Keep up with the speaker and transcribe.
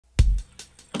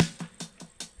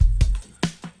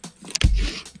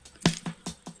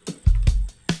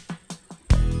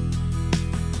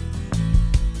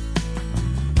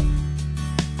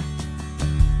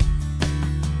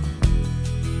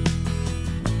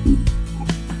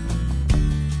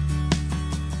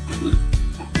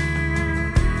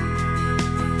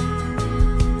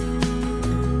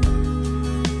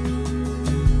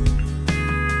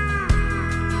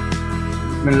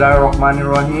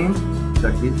Bismillahirrahmanirrahim. The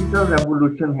digital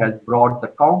revolution has brought the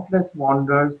countless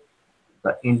wonders,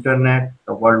 the internet,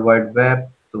 the World Wide Web,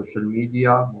 social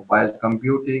media, mobile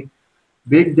computing,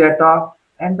 big data,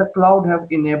 and the cloud have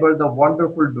enabled the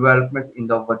wonderful development in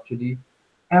the virtually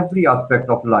every aspect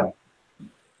of life.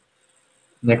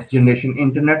 Next Generation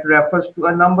Internet refers to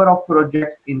a number of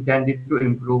projects intended to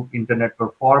improve internet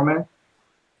performance,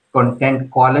 content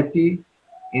quality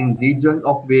in regions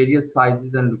of various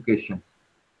sizes and locations.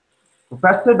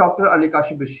 Professor Dr. Ali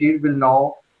Kashif Bashir will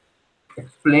now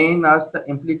explain us the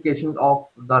implications of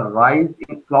the rise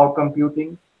in cloud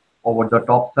computing,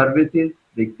 over-the-top services,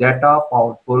 big data,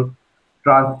 powerful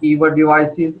transceiver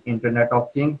devices, Internet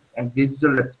of Things, and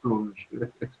digital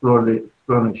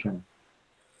exploration.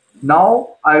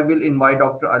 Now, I will invite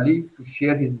Dr. Ali to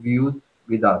share his views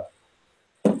with us.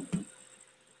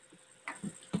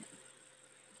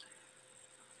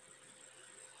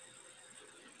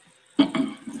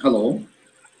 Hello.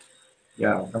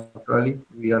 Yeah, Dr. Ali,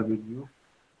 we are with you.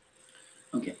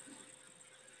 Okay.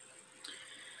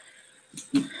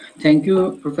 Thank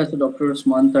you, Professor Dr.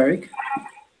 Usman Tariq.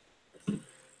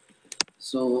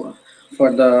 So,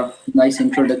 for the nice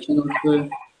introduction of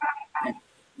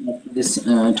this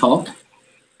talk,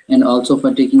 and also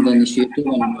for taking the initiative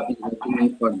and inviting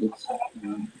me for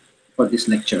this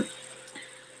lecture.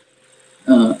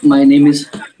 My name is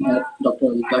Dr.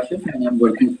 Ali Kashif, and I'm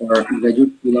working for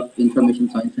Graduate School of Information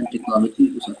Science and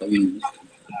Technology, Osaka University.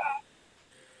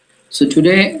 So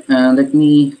today, let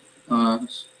me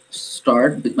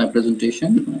start with my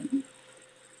presentation.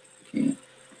 Okay.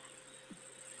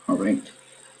 All right.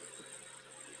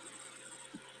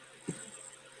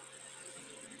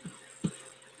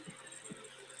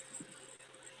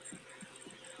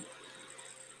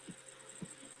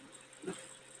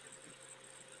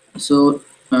 So,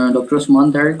 Dr.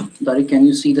 Usman Tariq, can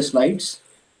you see the slides?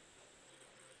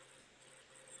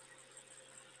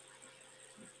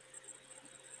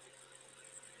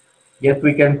 Yes,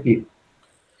 we can see.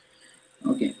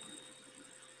 Okay.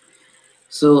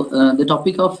 So the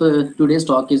topic of today's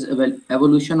talk is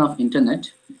evolution of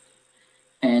internet.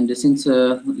 And since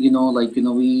we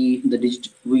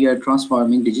are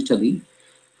transforming digitally,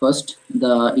 first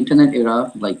the internet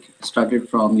era started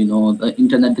from the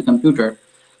internet, the computer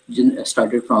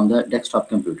started from the desktop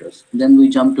computers. Then we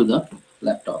jumped to the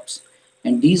laptops,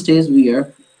 and these days we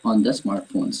are on the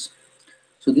smartphones.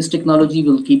 So this technology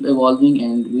will keep evolving,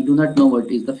 and we do not know what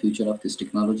is the future of this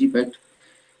technology, but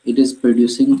it is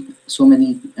producing so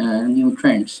many new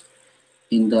trends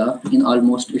in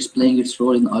almost, it's playing its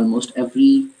role in almost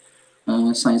every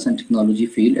science and technology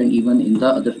field, and even in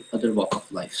the other walk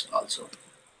of life also.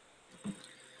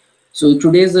 So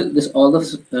today's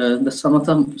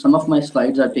some of my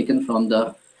slides are taken from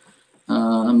the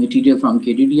material from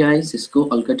KDDI, Cisco,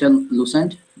 Alcatel,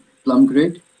 Lucent, Plum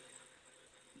Grid.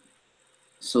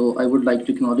 So I would like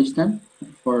to acknowledge them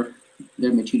for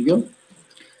their material.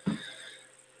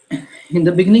 In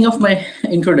the beginning of my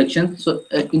introduction, so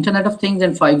Internet of Things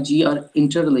and 5G are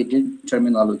interrelated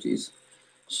terminologies.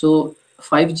 So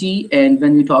 5G, and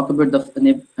when we talk about the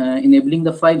enabling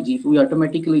the 5G, we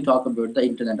automatically talk about the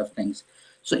Internet of Things.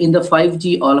 So in the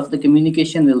 5G, all of the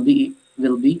communication will be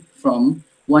from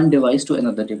one device to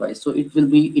another device. So it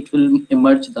will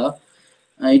emerge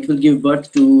it will give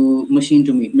birth to machine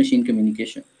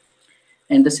communication.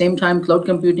 And at the same time, cloud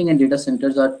computing and data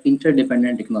centers are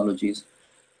interdependent technologies.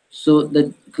 So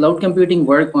the cloud computing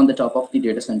work on the top of the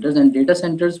data centers, and data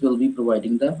centers will be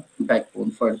providing the backbone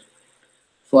for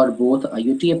both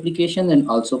IoT application and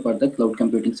also for the cloud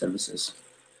computing services.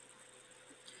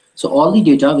 So all the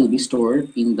data will be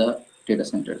stored in the data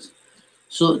centers.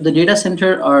 So the data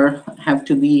center have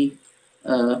to be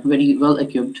very well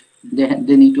equipped.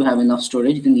 They need to have enough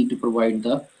storage. They need to provide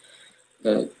the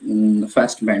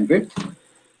fast bandwidth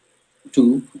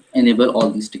to enable all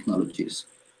these technologies.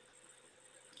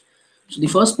 So the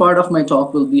first part of my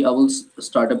talk will be, I will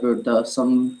start about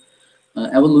some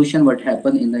evolution, what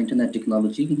happened in the internet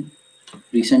technology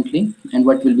recently, and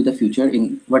what will be the future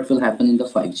what will happen in the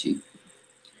 5G.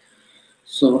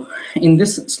 So in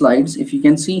this slides, if you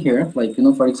can see here,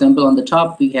 for example, on the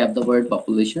top we have the world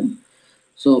population.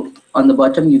 So on the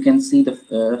bottom you can see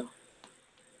the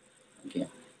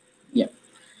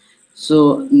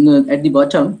so at the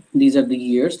bottom, these are the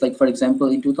years. Like for example,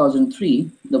 in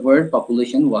 2003, the world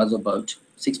population was about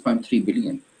 6.3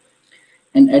 billion.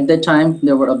 And at that time,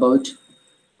 there were about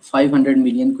 500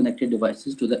 million connected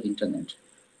devices to the internet.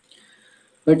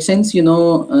 But since,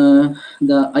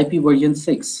 the IP version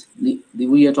 6,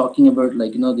 we are talking about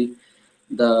the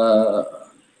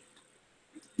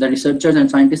researchers and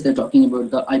scientists, they're talking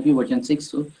about the IP version 6.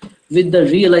 So with the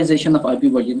realization of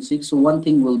IP version 6, so one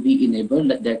thing will be enabled,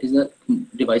 that is a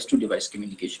device-to-device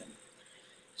communication.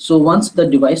 So once the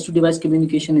device-to-device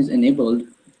communication is enabled,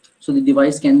 so the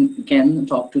device can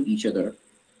talk to each other.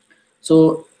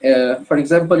 So for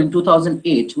example, in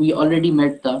 2008, we already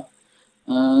met the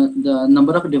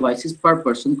number of devices per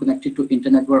person connected to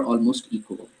internet were almost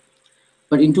equal.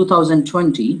 But in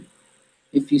 2020,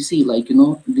 if you see, like,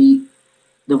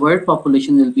 the world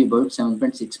population will be about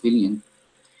 7.6 billion,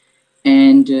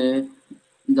 and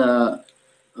the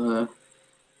uh,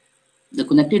 the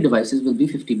connected devices will be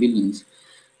 50 billions.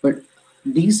 But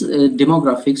these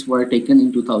demographics were taken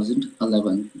in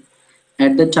 2011.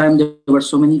 At that time, there were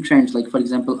so many trends, like for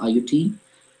example, IoT,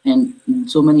 and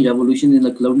so many revolutions in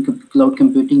the cloud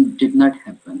computing did not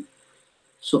happen.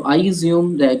 So I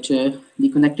assume that the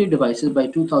connected devices by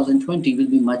 2020 will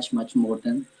be much, much more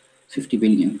than 50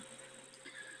 billion.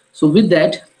 So with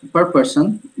that, per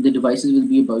person, the devices will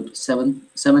be about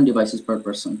seven devices per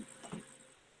person.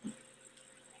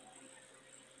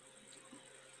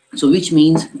 So which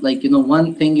means, like,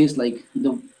 one thing is, like,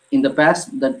 in the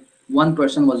past, that one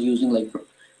person was using, like,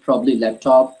 probably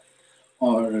laptop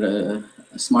or a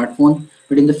smartphone,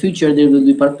 but in the future there will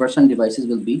be per person devices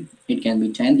will be, it can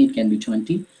be 10, it can be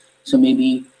 20. So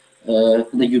maybe the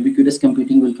ubiquitous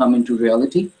computing will come into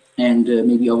reality, and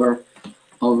maybe our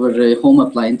home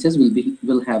appliances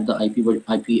will have the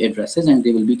IP addresses, and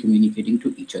they will be communicating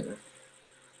to each other.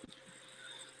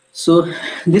 So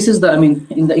this is the, I mean,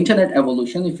 in the internet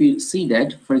evolution, if you see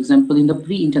that, for example, in the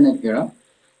pre-internet era,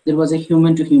 there was a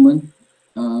human-to-human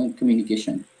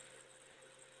communication.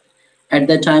 At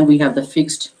that time, we have the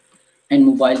fixed and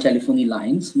mobile telephony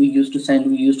lines. We used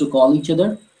to call each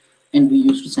other, and we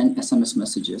used to send SMS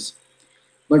messages.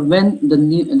 But when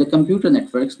the computer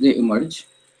networks, they emerge,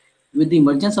 with the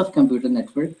emergence of computer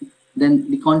network, then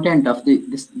the content of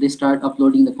they start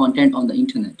uploading the content on the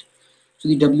internet. So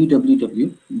the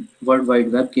www, World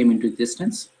Wide Web, came into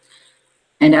existence.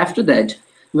 And after that,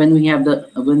 when we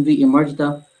emerge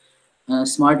the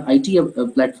smart IT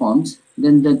platforms,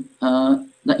 then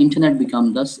the internet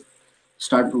become the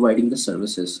start providing the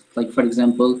services. Like for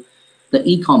example, the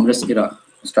e-commerce era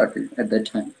started at that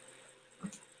time.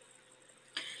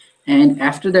 And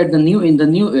after that, in the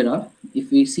new era,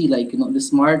 if we see, like, the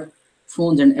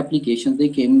smartphones and applications, they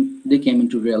came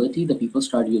into reality. The people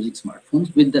start using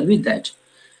smartphones. With that,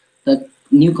 the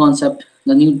new concept,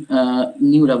 the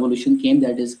new revolution came,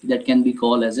 that can be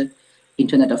called as a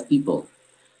Internet of People,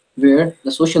 where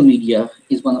the social media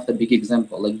is one of the big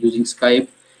example, like using Skype,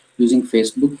 using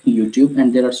Facebook, YouTube,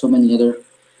 and there are so many other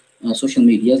social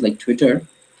medias like Twitter.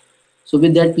 So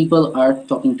with that, people are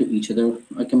talking to each other,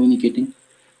 are communicating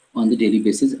on the daily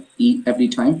basis, every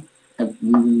time,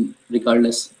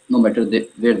 regardless, no matter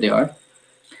where they are.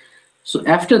 So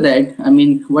after that, I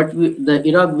mean, the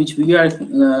era which we are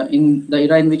in, the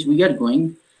era in which we are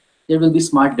going, there will be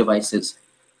smart devices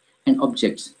and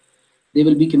objects. They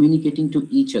will be communicating to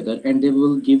each other, and they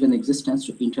will give an existence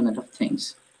to Internet of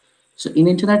Things. So in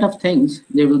Internet of Things,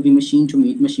 there will be machine to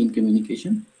machine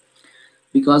communication.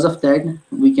 Because of that,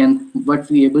 what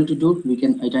we able to do, we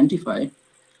can identify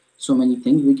so many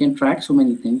things, we can track so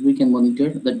many things, we can monitor.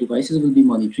 The devices will be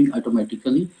monitoring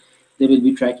automatically. They will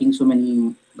be tracking so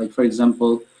many, like for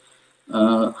example,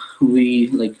 we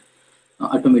like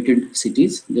automated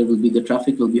cities. There will be, the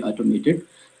traffic will be automated.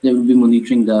 They will be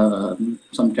monitoring the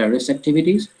some terrorist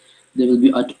activities. They will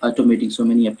be automating so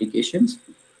many applications.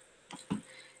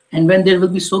 And when there will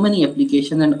be so many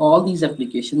applications, and all these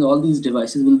applications, all these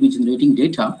devices will be generating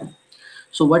data,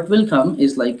 so what will come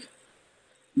is, like,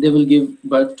 they will give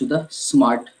birth to the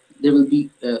smart, there will be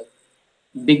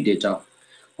big data.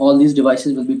 All these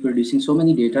devices will be producing so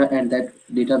many data, and that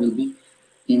data will be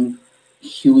in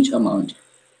huge amount.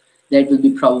 That will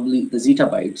be probably the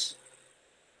zettabytes.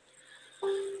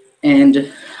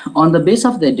 And on the base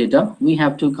of that data, we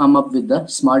have to come up with the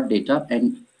smart data,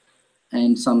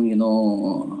 and some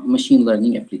machine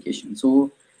learning application.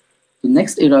 So the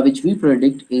next era which we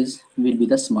predict will be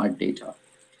the smart data.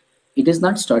 It is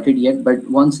not started yet, but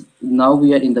now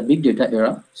we are in the big data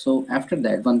era. So after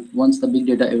that, once the big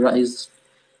data era is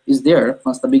there,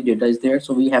 once the big data is there,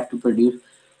 so we have to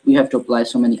apply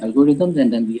so many algorithms,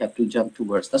 and then we have to jump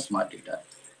towards the smart data.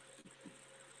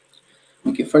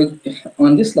 Okay,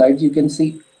 on this slide, you can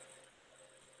see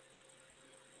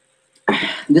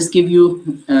this give you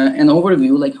an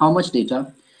overview, like how much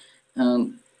data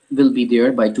will be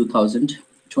there by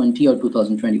 2020 or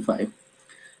 2025.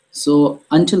 So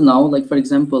until now, like for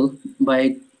example,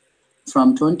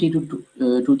 from 2020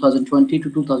 to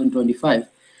 2025,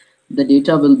 the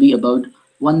data will be about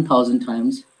 1,000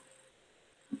 times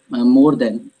more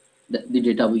than the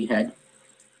data we had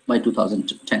by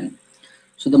 2010.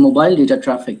 So the mobile data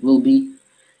traffic will be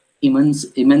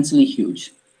immensely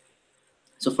huge.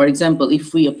 So for example,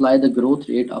 if we apply the growth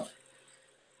rate of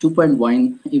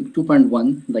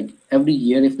 2.1, like every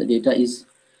year, if the data is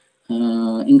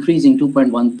increasing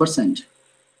 2.1%,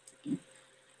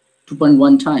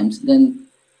 2.1 times, then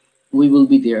we will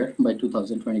be there by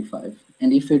 2025.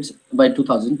 And if it's by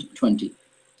 2020,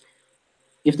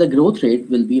 if the growth rate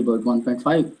will be about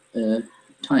 1.5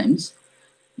 times,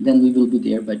 then we will be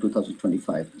there by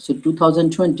 2025. So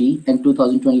 2020 and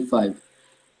 2025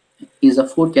 is a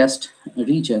forecast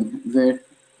region where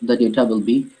the data will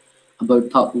be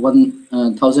about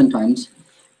 1,000 times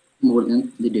more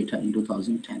than the data in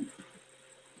 2010.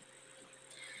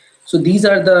 So these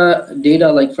are the data,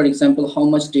 like for example, how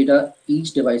much data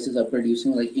each devices are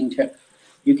producing. Like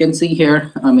you can see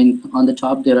here, I mean, on the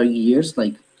top there are years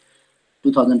like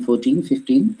 2014,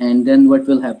 15, and then what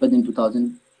will happen in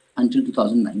 2000 until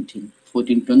 2019,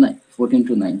 14 to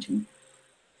 19.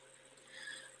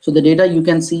 So the data you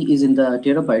can see is in the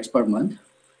terabytes per month.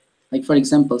 Like for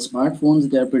example, smartphones,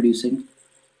 they are producing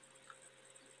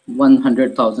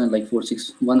 100,000, like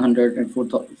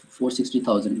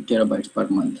 460,000 terabytes per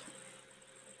month.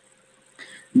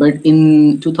 But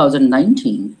in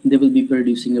 2019, they will be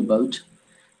producing about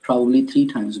probably 3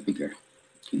 times bigger.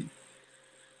 Okay.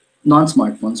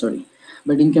 Non-smartphones, sorry.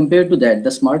 But in compared to that, the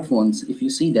smartphones, if you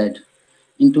see that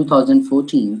in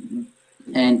 2014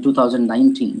 and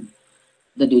 2019,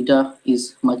 the data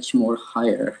is much more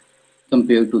higher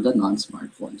compared to the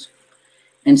non-smartphones.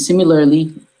 And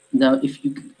similarly, if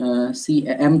you see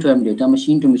M2M data,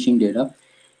 machine-to-machine data,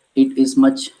 it is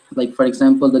much, like for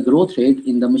example, the growth rate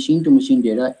in the machine-to-machine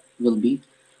data will be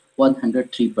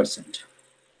 103%.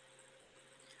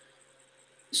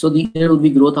 So there will be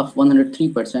growth of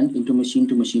 103% into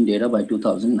machine-to-machine data by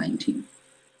 2019.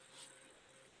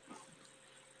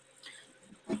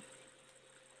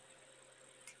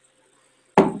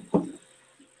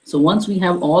 So once we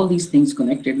have all these things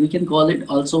connected, we can call it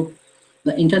also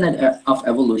the Internet of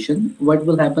Evolution. What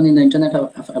will happen in the Internet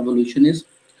of Evolution is,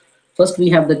 first we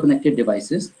have the connected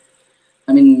devices.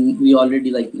 I mean, we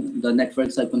already, like, the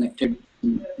networks are connected,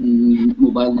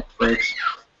 mobile networks,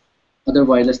 other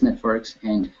wireless networks,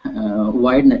 and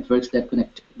wired networks that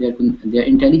connect. They're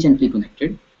intelligently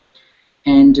connected,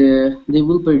 and they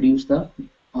will produce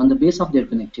on the base of their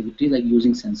connectivity, like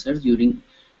using sensors, using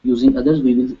others,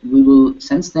 we will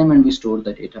sense them and we store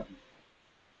the data.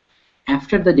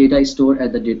 After the data is stored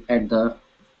at the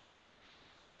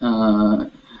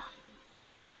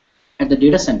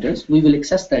data centers, we will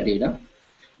access that data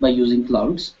by using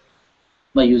clouds,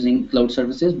 by using cloud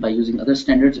services, by using other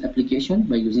standards application,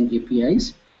 by using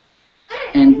APIs,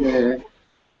 and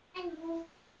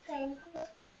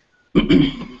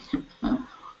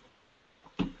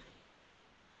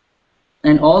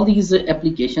and all these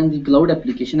applications, the cloud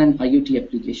application and IoT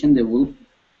application, they will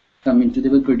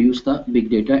produce the big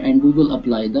data, and we will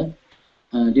apply the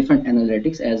different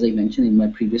analytics, as I mentioned in my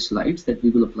previous slides, that we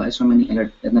will apply so many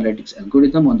analytics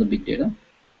algorithm on the big data.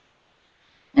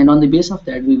 And on the base of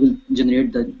that, we will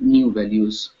generate the new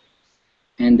values,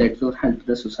 and that will help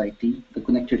the society, the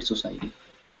connected society.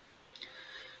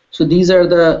 So these are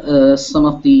the some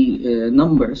of the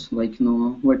numbers, like,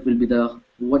 what will be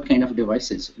what kind of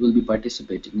devices will be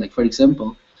participating. Like for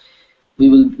example, we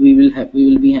will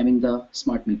be having the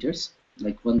smart meters,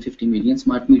 like 150 million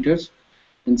smart meters,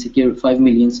 and 5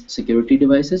 million security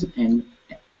devices, and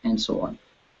so on.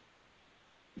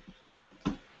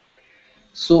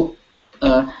 So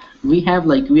we are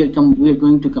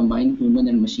going to combine human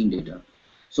and machine data.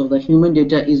 So the human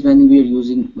data is when we are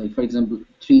using, like for example,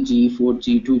 3G,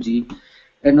 4G, 2G,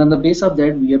 and on the base of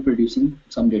that we are producing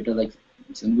some data, like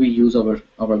we use our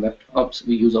laptops,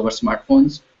 we use our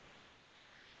smartphones,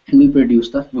 and we produce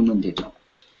the human data.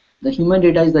 The human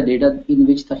data is the data in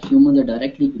which the humans are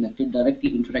directly connected,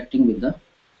 directly interacting with the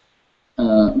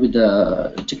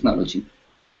technology.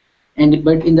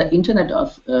 But in the Internet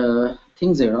of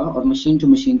Things era, or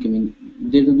machine-to-machine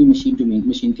there will be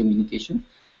machine-to-machine communication,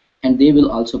 and they will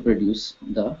also produce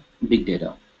the big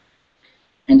data.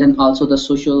 And then also the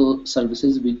social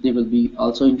services, they will be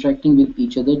also interacting with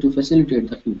each other to facilitate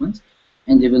the humans,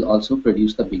 and they will also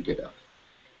produce the big data.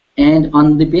 And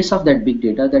on the base of that big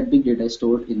data is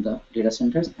stored in the data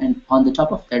centers, and on the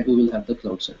top of that we will have the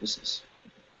cloud services.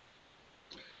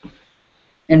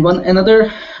 And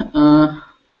another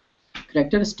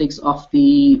characteristics of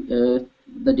the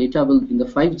data will in the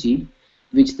 5G,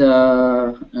 which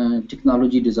the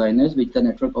technology designers, which the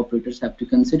network operators have to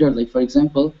consider. Like for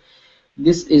example,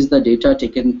 this is the data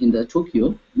taken in the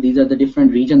Tokyo. These are the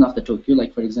different regions of the Tokyo,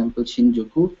 like for example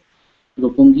Shinjuku,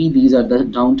 Roppongi, these are the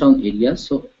downtown areas.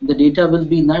 So the data will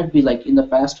be not be like in the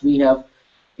past. We have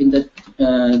in the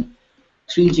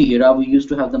 3G era, we used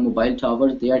to have the mobile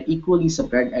towers. They are equally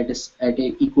spread at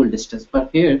a equal distance. But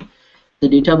here, the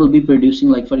data will be producing,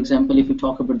 like for example, if you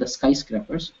talk about the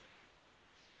skyscrapers.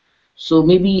 So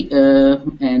maybe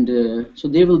so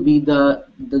there will be the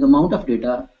amount of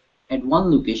data at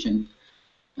one location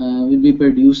will be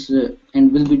produced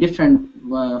and will be different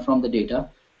from the data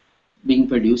being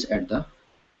produced at the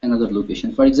another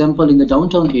location. For example, in the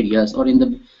downtown areas or in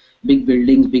the big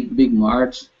buildings, big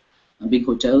marts, big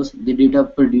hotels, the data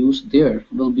produced there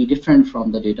will be different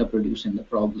from the data produced in the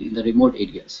probably in the remote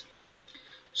areas.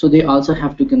 So they also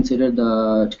have to consider,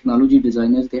 the technology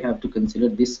designers, they have to consider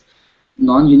this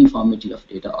non-uniformity of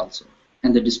data also,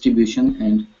 and the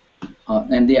distribution,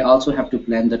 and they also have to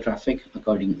plan the traffic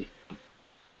accordingly.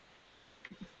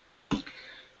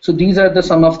 So these are the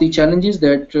some of the challenges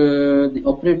that the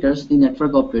operators, the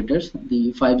network operators,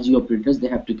 the 5G operators, they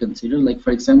have to consider. Like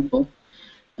for example,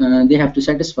 they have to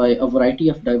satisfy a variety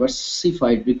of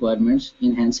diversified requirements,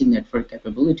 enhancing network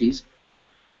capabilities,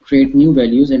 create new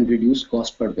values, and reduce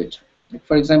cost per bit. Like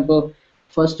for example,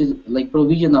 first is like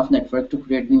provision of network to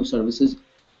create new services,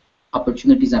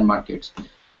 opportunities, and markets.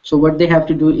 So what they have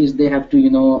to do is they have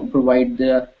to provide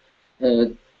uh,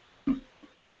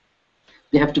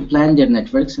 they have to plan their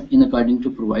networks in according to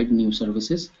provide new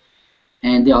services,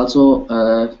 and they also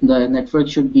the network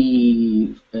should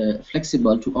be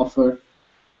flexible to offer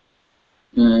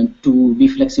to be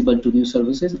flexible to new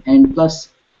services, and plus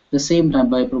the same time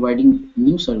by providing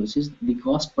new services, the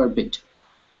cost per bit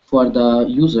for the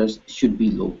users should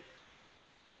be low.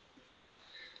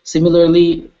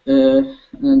 Similarly,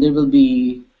 there will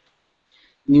be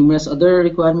numerous other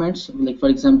requirements, like for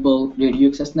example, radio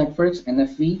access networks,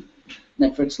 NFV,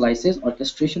 network slices,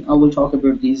 orchestration. I will talk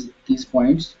about these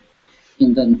points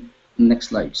in the next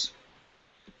slides.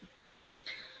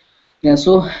 Yeah,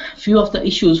 so few of the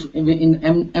issues in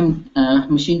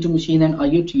machine to machine and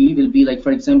IoT will be like,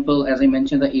 for example, as I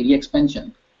mentioned, the area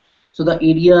expansion. So the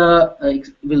area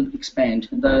will expand.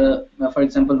 For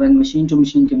example, when machine to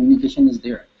machine communication is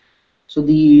there, so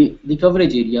the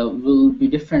coverage area will be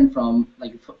different from,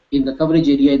 like in the coverage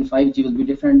area in 5G will be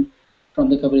different from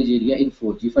the coverage area in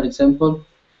 4G. For example,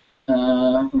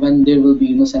 when there will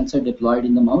be sensor deployed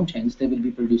in the mountains, they will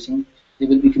be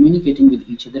communicating with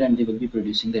each other, and they will be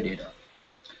producing the data.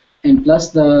 And plus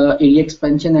the area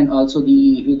expansion, and also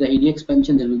the area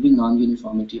expansion, there will be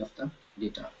non-uniformity of the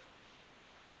data.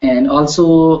 And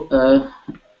also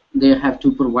they have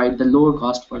to provide the lower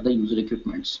cost for the user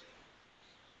equipments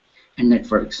and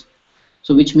networks.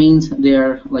 So which means they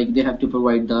have to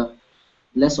provide the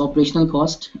less operational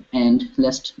cost and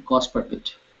less cost per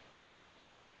bit.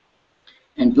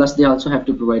 And plus they also have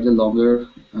to provide the longer,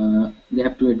 they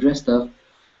have to address the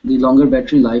longer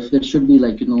battery life. There should be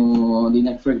the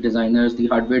network designers, the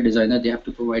hardware designer, they have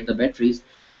to provide the batteries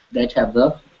that have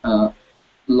the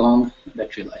long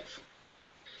battery life.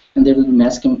 And there will be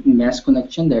mass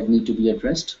connection that need to be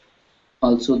addressed.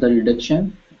 Also the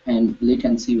reduction and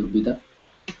latency will be the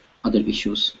other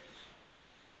issues.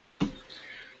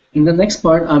 In the next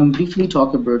part, I'm briefly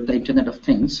talk about the Internet of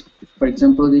Things. For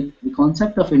example, the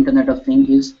concept of Internet of Things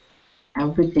is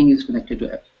everything is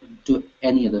connected to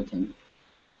any other thing.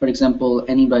 For example,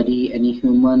 anybody, any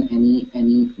human, any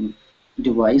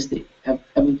device,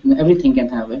 everything can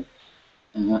have a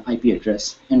IP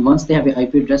address. And once they have an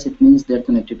IP address, it means they're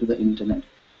connected to the internet.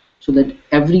 So that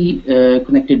every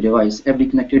connected device, every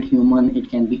connected human, it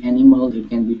can be animal, it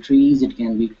can be trees, it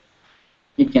can be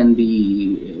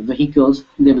vehicles,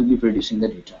 they will be producing the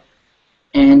data.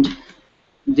 And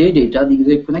their data,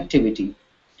 their connectivity,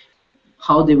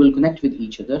 how they will connect with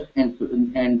each other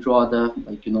and draw the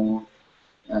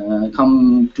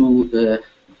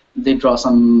they draw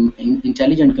some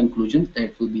intelligent conclusions,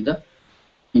 that will be the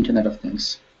Internet of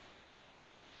Things.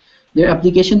 Their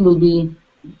application will be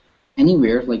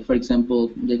anywhere. Like for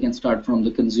example, they can start from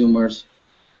the consumers'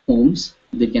 homes.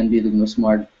 They can be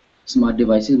smart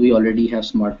devices. We already have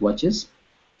smart watches.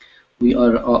 We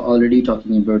are already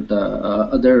talking about the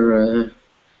other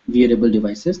wearable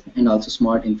devices, and also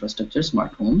smart infrastructure,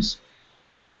 smart homes,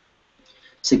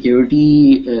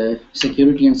 security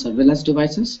and surveillance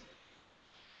devices,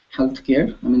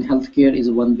 healthcare. I mean, healthcare is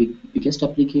one biggest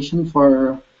application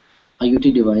for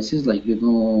IoT devices. Like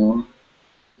in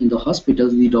the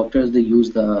hospitals, the doctors, they use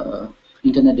the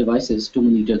internet devices to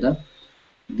monitor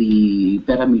the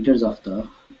parameters of the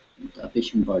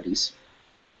patient bodies.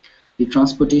 The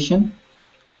transportation,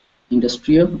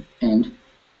 industrial, and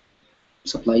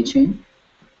supply chain,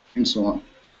 and so on.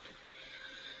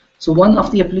 So one of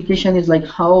the application is like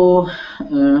how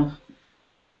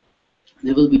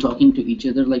they will be talking to each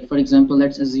other. Like for example,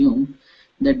 let's assume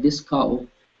that this cow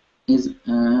is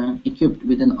equipped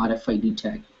with an RFID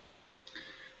tag,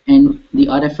 and the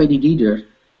RFID reader,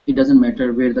 it doesn't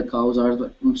matter where the cows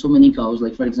are. So many cows,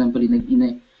 like for example,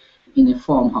 in a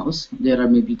farmhouse, there are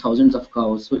maybe thousands of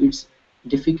cows, so it's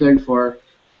difficult for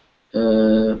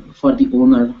the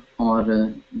owner or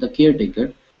the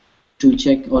caretaker to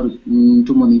check or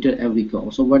to monitor every cow.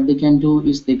 So what they can do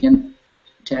is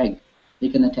tag, they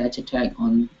can attach a tag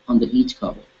on the each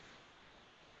cow,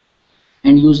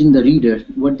 and using the reader,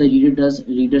 what the reader does,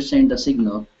 reader send the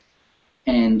signal,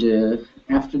 and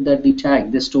after that the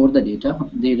tag, they store the data,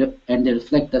 and they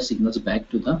reflect the signals back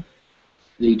to the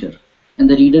reader, and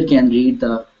the reader can read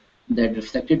that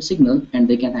reflected signal, and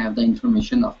they can have the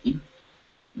information of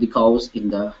the cows in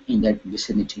that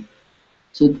vicinity.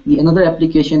 So the another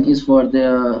application is for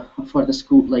the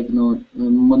school, like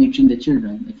monitoring the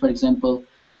children. Like for example,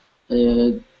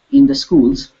 in the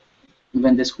schools,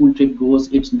 when the school trip goes,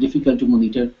 it's difficult to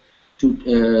monitor,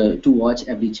 to watch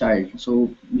every child. So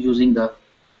using the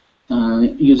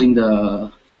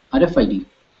RFID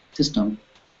system,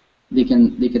 they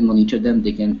can monitor them.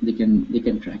 They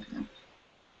can track them.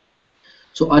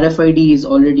 So RFID is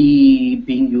already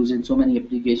being used in so many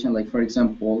applications. Like for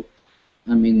example,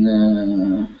 I mean,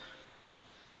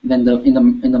 when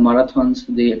in the marathons,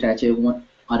 they attach a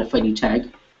RFID tag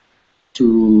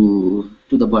to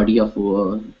the body of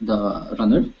the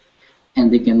runner,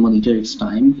 and they can monitor his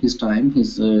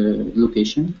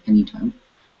location anytime,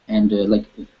 and like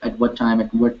at what time,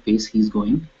 at what pace he's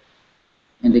going,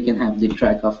 and they can have the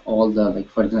track of all the, like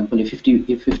for example, if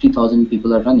 50,000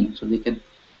 people are running, so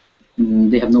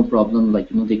they have no problem, like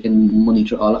they can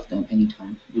monitor all of them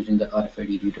anytime using the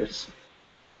RFID readers.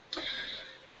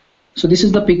 So this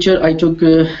is the picture I took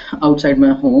outside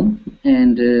my home,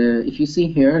 and if you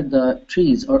see here, the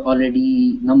trees are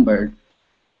already numbered.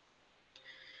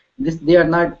 They are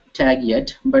not tagged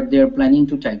yet, but they are planning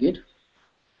to tag it.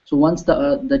 So once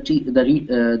the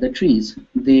trees,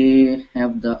 they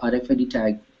have the RFID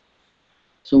tag.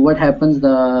 So what happens,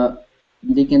 the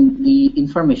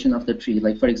information of the tree,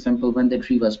 like for example, when the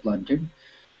tree was planted,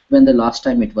 when the last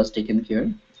time it was taken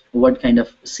care, what kind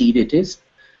of seed it is,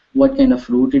 what kind of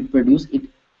fruit it produced,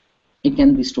 it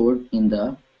can be stored in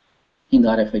the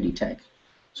RFID tag.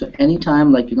 So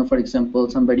anytime, like for example,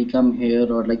 somebody come here,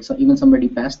 or like even somebody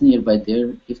pass nearby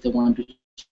there, if they want to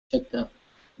check the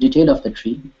detail of the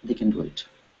tree, they can do it.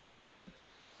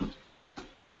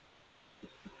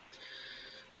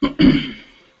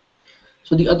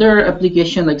 So the other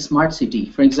application, like smart city,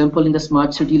 for example, in the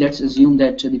smart city, let's assume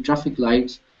that the traffic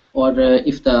lights, or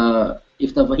if the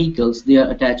vehicles, they are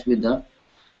attached with the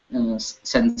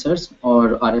sensors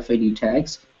or RFID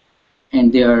tags,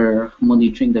 and they are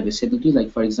monitoring the vicinity.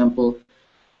 Like for example,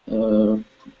 uh,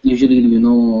 usually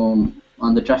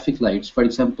on the traffic lights, for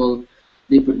example,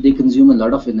 they consume a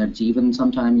lot of energy. Even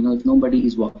sometime, if nobody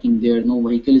is walking there, no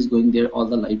vehicle is going there, all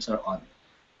the lights are on,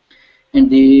 and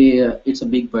it's a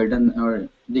big burden, or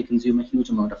they consume a huge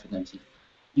amount of energy.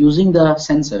 Using the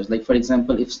sensors, like for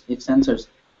example, if sensors,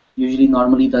 usually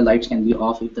normally the lights can be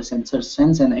off. If the sensors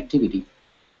sense an activity,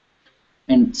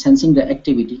 and sensing the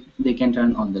activity, they can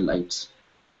turn on the lights,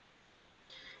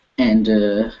 and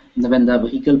when the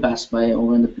vehicle pass by, or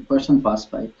when the person pass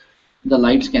by, the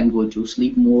lights can go to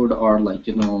sleep mode, or like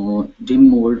dim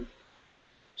mode.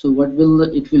 So what will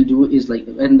do is, like,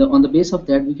 and on the base of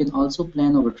that, we can also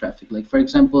plan our traffic. Like for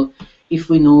example, if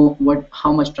we know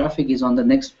how much traffic is on the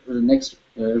next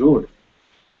road,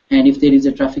 and if there is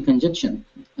a traffic congestion,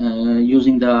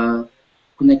 using the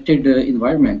connected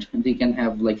environment, they can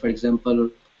have, like for example,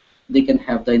 they can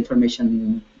have the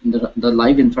information, the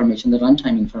live information, the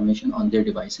runtime information on their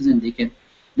devices, and they can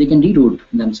reroute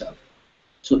themselves.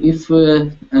 So if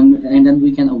and then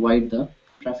we can avoid the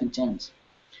traffic jams.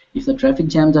 If the traffic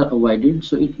jams are avoided,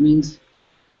 so it means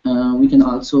we can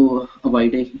also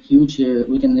avoid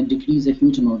we can decrease a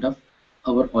huge amount of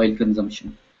our oil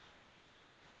consumption.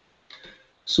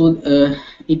 So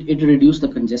it reduce the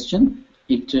congestion,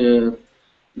 it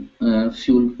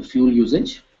fuel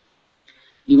usage.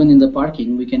 Even in the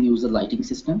parking, we can use the lighting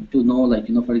system to know, like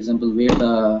for example, where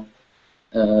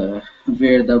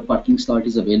the parking slot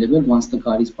is available. Once the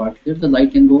car is parked there, the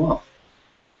light can go off,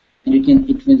 and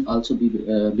it will also be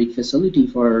a big facility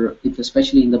for if,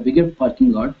 especially in the bigger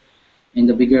parking lot, in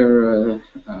the bigger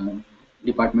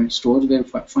department stores, where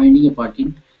finding a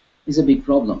parking is a big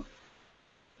problem.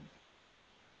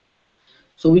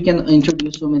 So we can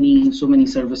introduce so many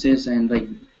services, and like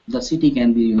the city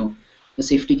can be, the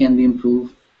safety can be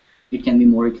improved, it can be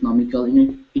more economical,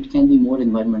 and it can be more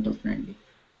environmental friendly.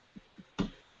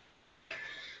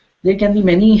 There can be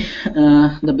many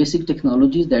the basic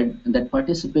technologies that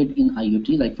participate in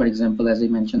IoT, like for example, as I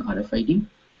mentioned, RFID.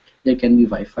 There can be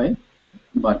Wi-Fi,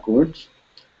 barcodes,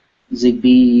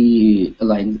 Zigbee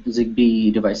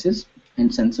devices, and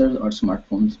sensors or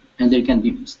smartphones, and there can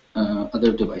be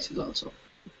other devices also.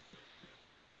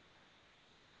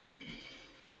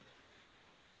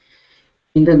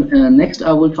 In the next,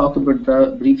 I will talk about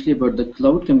briefly about the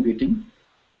cloud computing,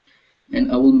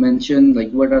 and I will mention like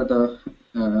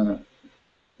uh,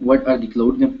 what are the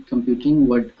cloud computing,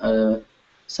 what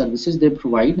services they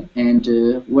provide, and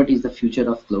what is the future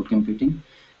of cloud computing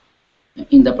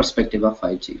in the perspective of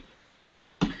 5G.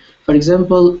 For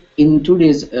example, in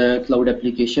today's cloud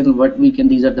application, what we can,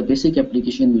 these are the basic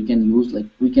application we can use, like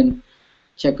we can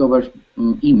check our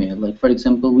email. Like for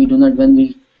example, we do not, when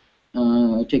we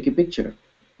take a picture,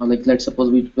 or like let's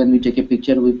suppose when we take a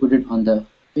picture, we put it on the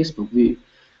Facebook.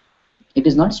 It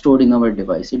is not stored in our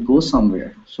device. It goes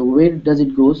somewhere. So where does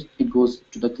it goes? It goes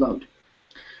to the cloud.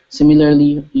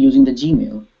 Similarly, using the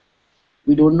Gmail,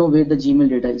 we don't know where the Gmail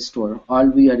data is stored. All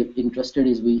we are interested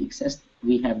is we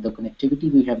have the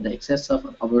connectivity, we have the access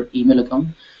of our email account,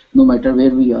 no matter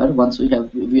where we are. Once we are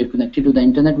connected to the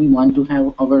internet, we want to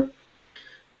have our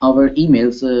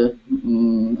emails,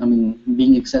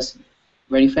 being accessed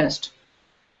very fast.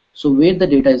 So where the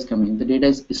data is coming, the data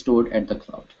is stored at the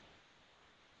cloud.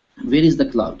 Where is the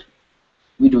cloud?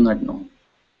 We do not know.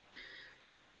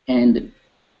 And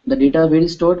the data where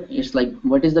is stored, it's like,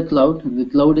 what is the cloud? The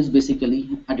cloud is basically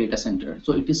a data center.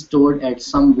 So it is stored at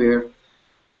somewhere,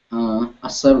 a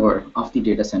server of the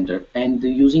data center, and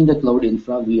using the cloud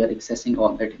infra, we are accessing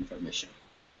all that information.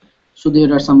 So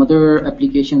there are some other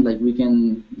applications, like you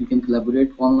can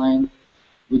collaborate online,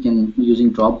 we can,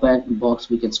 using Dropbox,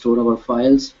 we can store our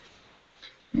files,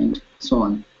 and so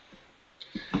on.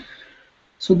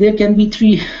 So there can be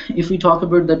three, if we talk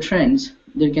about the trends,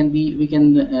 there can be, we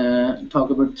can talk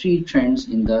about three trends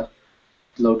in the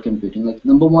cloud computing. Like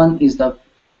number one is the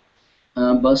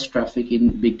burst traffic in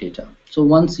big data. So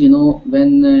once,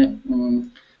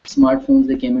 when smartphones,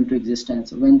 they came into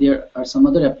existence, when there are some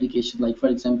other applications, like for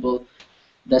example,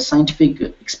 the scientific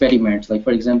experiments, like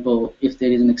for example, if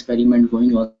there is an experiment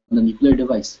going on the nuclear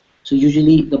device, so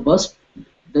usually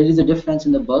there is a difference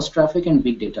in the burst traffic and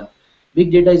big data.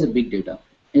 Big data is a big data.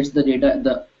 It's the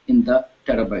data in the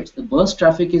terabytes. The burst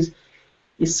traffic is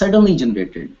suddenly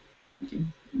generated. Okay.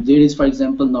 There is, for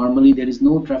example, normally there is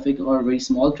no traffic or very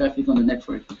small traffic on the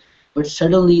network, but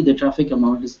suddenly the traffic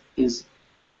amount is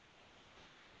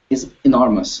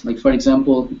enormous. Like for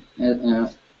example,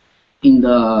 in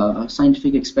the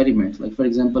scientific experiment, like for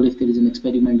example, if there is an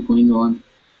experiment going on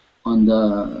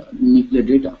the nuclear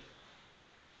data,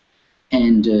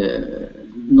 and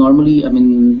normally,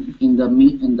 in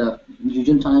the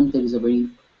usual times, there is a very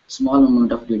small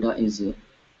amount of data is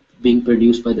being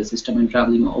produced by the system and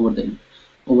traveling over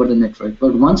the network.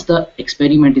 But once the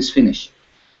experiment is finished,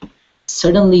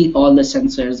 suddenly all the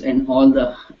sensors and all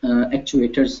the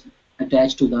actuators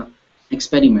attached to the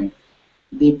experiment,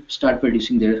 they start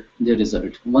producing their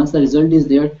result. Once the result is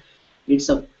there, it's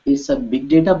a big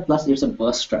data plus it's a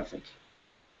burst traffic.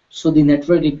 So the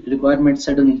network requirements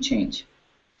suddenly change.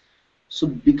 So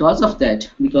because of that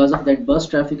burst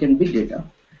traffic and big data,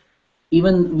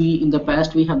 even in the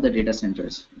past, we have the data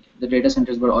centers. The data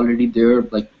centers were already there,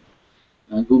 like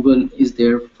Google is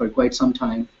there for quite some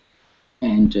time,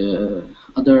 and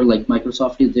other, like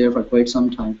Microsoft, is there for quite some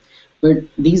time. But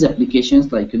these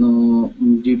applications, like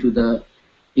due to the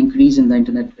increase in the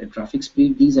internet traffic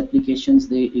speed, these applications,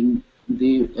 they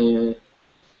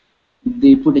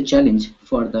put a challenge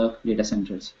for the data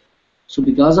centers. So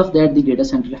because of that, the data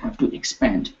center have to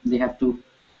expand. They have to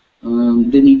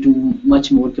they need to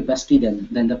much more capacity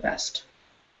than the past.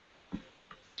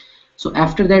 So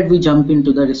after that, we jump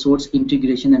into the resource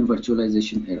integration and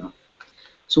virtualization era.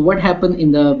 So what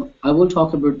happened I will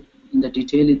talk about in the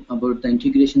detail about the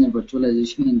integration and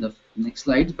virtualization in the next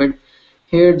slides, but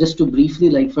here just to briefly,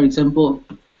 like for example,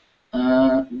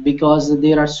 because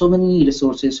there are so many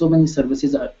resources, so many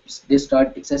services, they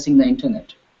start accessing the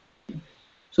internet.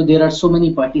 So there are so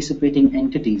many participating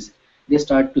entities, they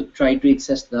start to try to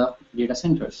access the data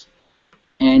centers.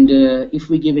 And if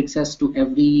we give access to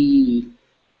every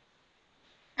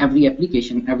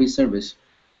application, every service,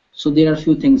 so there are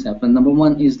few things happen. Number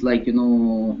one is, like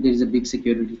there is a big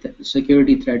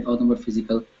security threat on our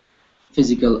physical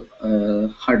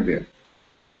hardware.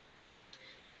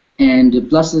 And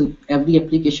plus, every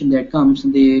application that comes,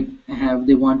 they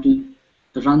want to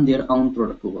run their own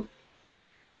protocol.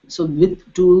 So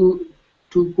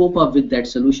to cope up with that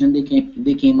solution, they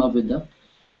came up with the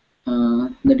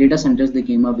data centers. They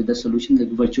came up with the solution like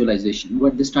virtualization.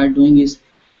 What they start doing is,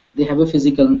 they have a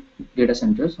physical data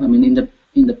centers. I mean,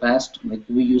 in the past, like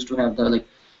we used to have the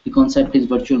concept is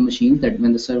virtual machines, that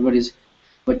when the server is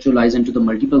virtualized into the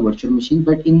multiple virtual machines.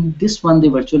 But in this one, the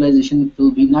virtualization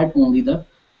will be not only the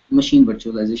machine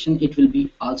virtualization, it will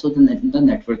be also the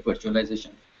network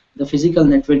virtualization. The physical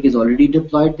network is already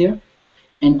deployed there,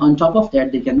 and on top of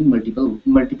that, there can be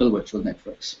multiple virtual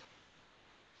networks.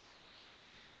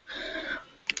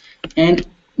 And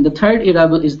the third era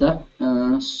is the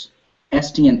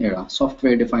SDN era,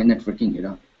 software defined networking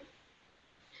era.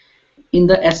 In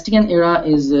the SDN era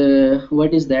is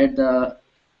what is that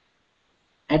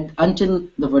until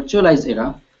the virtualized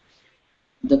era,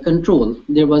 the control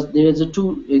there is a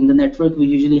two in the network. We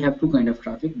usually have two kind of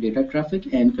traffic: data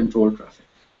traffic and control traffic.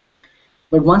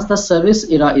 But once the service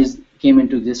era came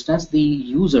into existence, the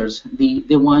users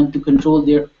they want to control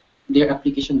their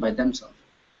application by themselves.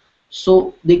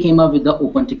 So they came up with the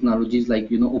open technologies like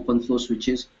open flow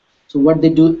switches. So what they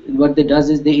does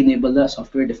is they enable the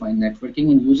software defined networking,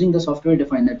 and using the software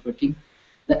defined networking,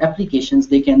 the applications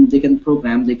they can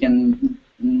program, they can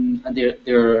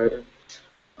their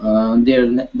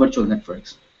virtual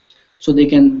networks. So they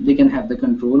can have the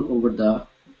control over the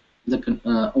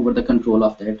control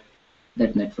of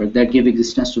that network, that gave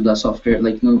existence to the software,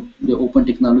 like the open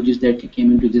technologies that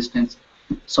came into existence.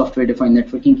 Software defined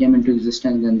networking came into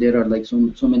existence, and there are like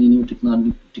so many new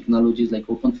technologies like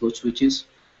open flow switches.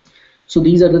 So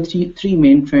these are the three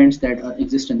main trends that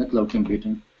exist in the cloud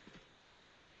computing.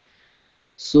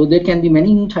 So there can be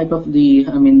many type of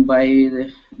by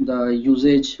the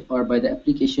usage or by the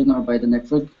application or by the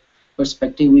network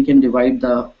perspective, we can divide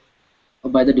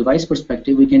by the device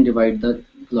perspective, we can divide the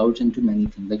clouds into many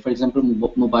things. Like for example,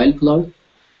 mobile cloud,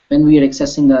 when we are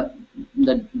accessing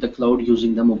the cloud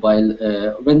using the mobile,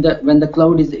 when the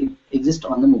cloud exists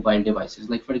on the mobile devices,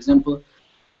 like for example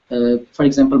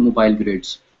mobile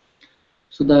grids.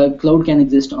 So the cloud can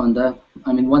exist on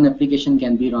one application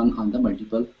can be run on the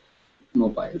multiple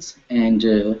mobiles, and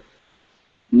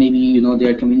maybe there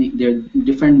are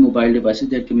different mobile devices,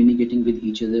 they're communicating with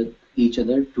each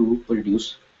other to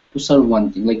serve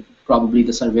one thing, like probably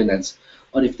the surveillance,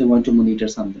 or if they want to monitor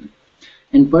something.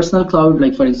 And personal cloud,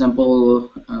 like for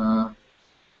example,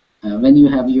 when you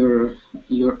have your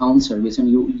own service and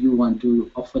you want to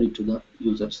offer it to the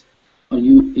users, or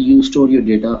you store your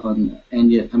data on, and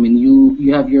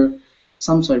you have your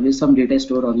some service, some data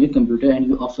stored on your computer, and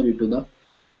you offer it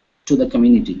to the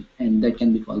community, and that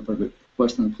can be called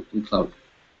personal cloud.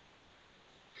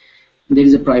 There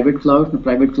is a private cloud. The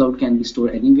private cloud can be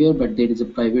stored anywhere, but there is a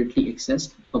privately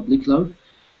accessed public cloud.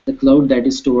 The cloud that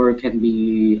is stored can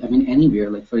be anywhere,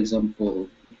 like for example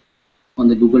on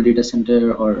the Google data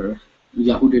center or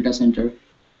Yahoo data center,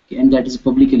 and that is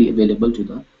publicly available to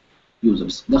the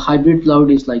users. The hybrid cloud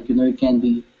is like it can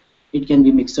be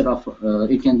mixture of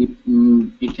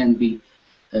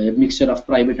mixture of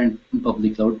private and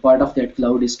public cloud. Part of that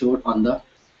cloud is stored on the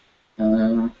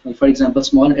like for example,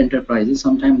 small enterprises,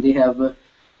 sometimes they have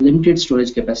limited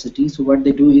storage capacity. So what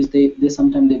they do is they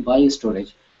sometimes they buy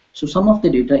storage. So some of the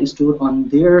data is stored on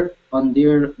their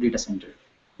data center,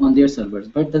 on their servers,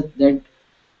 but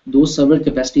those server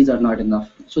capacities are not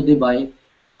enough. So they buy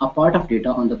a part of data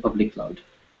on the public cloud.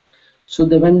 So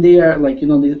when they are like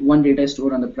one data is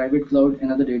stored on the private cloud,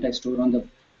 another data is stored on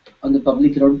the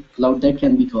public cloud, that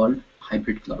can be called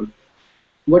hybrid cloud.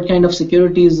 What kind of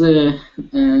securities?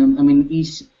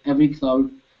 Every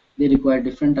cloud, they require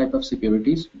different type of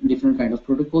securities, different kind of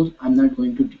protocols. I'm not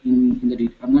going in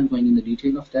the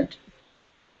detail of that.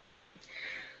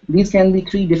 These can be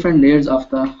three different layers of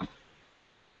the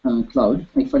cloud.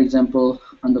 Like for example,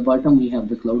 on the bottom we have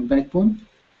the cloud backbone,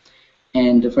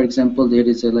 and for example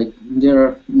there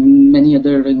are many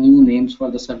other new names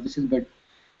for the services, but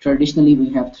traditionally we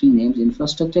have three names: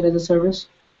 infrastructure as a service,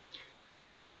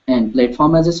 and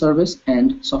platform as a service,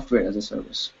 and software as a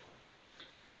service.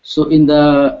 So in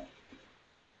the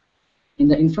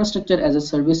infrastructure as a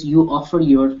service, you offer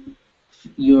your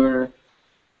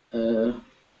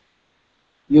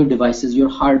devices, your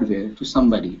hardware to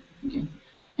somebody, okay,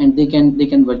 and they can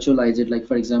virtualize it. Like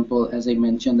for example, as I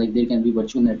mentioned, like there can be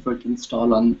virtual network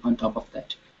installed on top of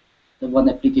that. The one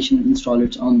application install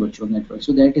its own virtual network.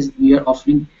 So that is, we are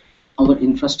offering our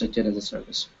infrastructure as a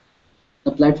service.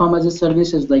 The platform as a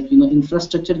service is like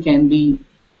infrastructure can be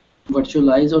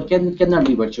virtualized or cannot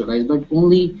be virtualized, but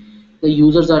only the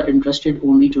users are interested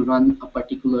only to run a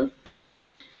particular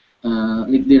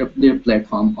like their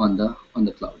platform on the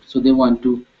cloud. So they want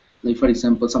to, like for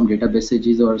example, some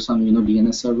databases or some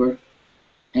DNS server.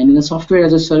 And in the software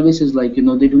as a service is like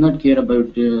they do not care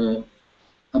about the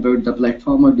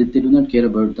platform, or they do not care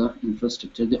about the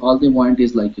infrastructure. All they want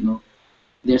is like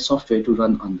their software to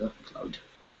run on the cloud.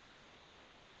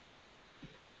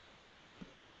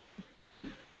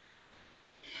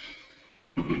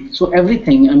 So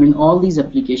everything, I mean, all these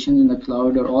applications in the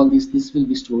cloud or all these, this will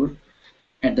be stored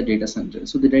at the data center.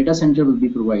 So the data center will be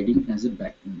providing as a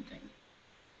backbone thing.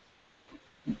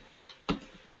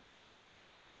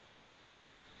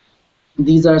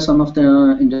 These are some of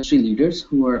the industry leaders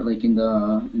who are like in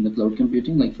the cloud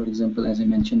computing. Like for example, as I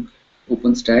mentioned,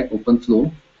 OpenStack,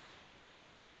 OpenFlow.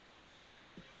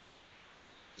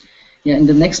 Yeah, in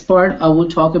the next part, I will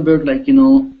talk about like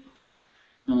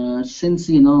since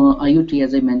IoT,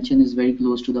 as I mentioned, is very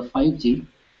close to the 5G.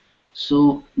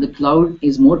 So the cloud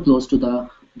is more close to the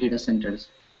data centers.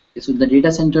 So the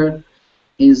data center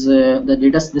is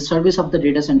the service of the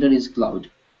data center is cloud,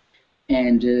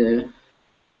 and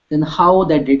then how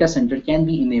that data center can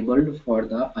be enabled for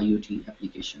the IoT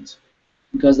applications,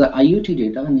 because the IoT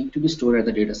data need to be stored at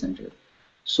the data center.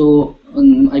 So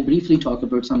I briefly talk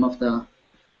about some of the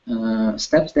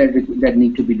steps that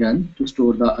need to be done to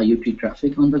store the IoT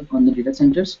traffic on the data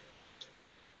centers.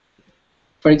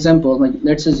 For example, like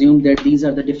let's assume that these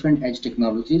are the different edge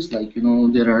technologies. Like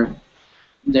there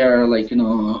are like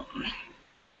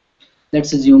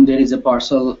let's assume there is a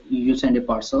parcel. You send a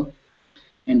parcel,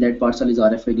 and that parcel is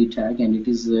RFID tag, and it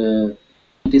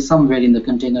is somewhere in the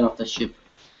container of the ship.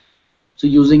 So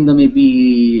using the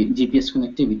maybe GPS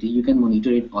connectivity, you can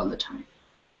monitor it all the time.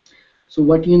 So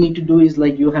what you need to do is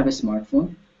like you have a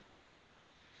smartphone,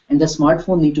 and the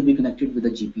smartphone need to be connected with the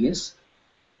GPS,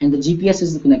 and the GPS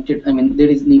is connected. I mean, there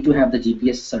is need to have the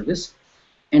GPS service,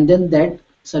 and then that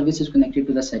service is connected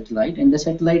to the satellite, and the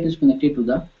satellite is connected to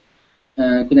the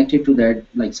connected to that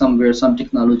like somewhere some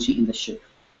technology in the ship,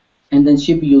 and then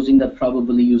ship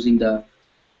probably using the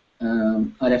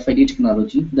RFID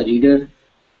technology. The reader,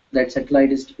 that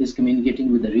satellite is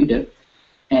communicating with the reader,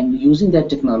 and using that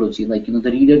technology, like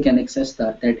the reader can access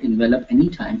that envelope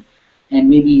anytime, and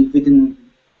maybe within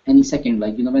any second,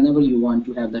 like whenever you want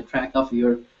to have the track of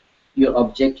your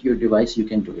object, your device, you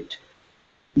can do it.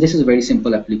 This is a very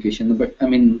simple application, but I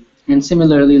mean, and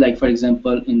similarly, like for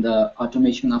example, in the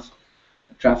automation of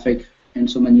traffic and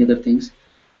so many other things.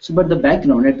 So, but at the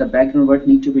background, what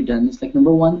need to be done is like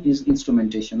number one is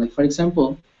instrumentation. Like for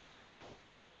example,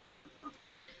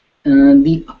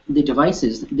 the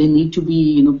devices, they need to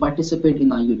be participate in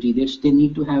IoT. They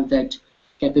need to have that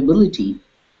capability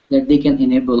that they can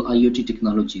enable IoT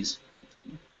technologies.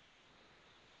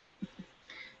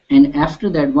 And after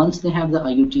that, once they have the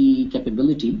IoT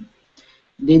capability,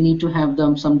 they need to have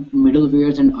some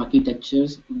middlewares and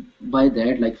architectures. By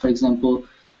that, like for example,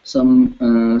 some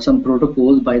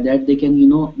protocols. By that, they can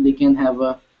they can have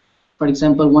a, for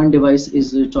example, one device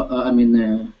is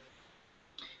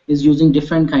is using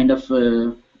different kind of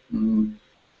what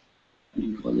do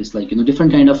you call this, like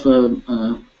different kind of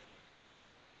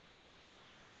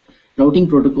routing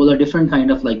protocol, or different kind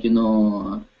of like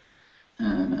uh,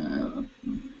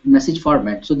 message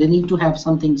format. So they need to have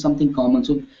something common.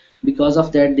 So because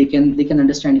of that, they can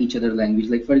understand each other language.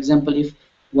 Like for example, if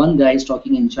one guy is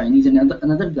talking in Chinese and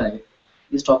another guy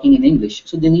is talking in English,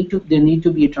 so there need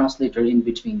to be a translator in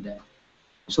between them.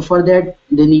 So for that,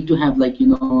 they need to have like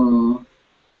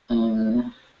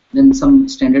then some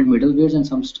standard middlewares and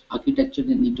some architecture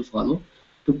they need to follow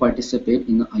to participate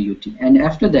in the IoT. And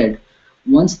after that,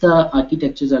 once the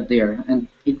architectures are there, and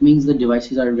it means the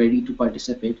devices are ready to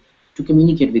participate, to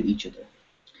communicate with each other.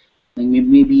 Like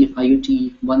maybe if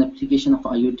IoT, one application of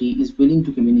IoT is willing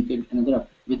to communicate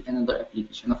with another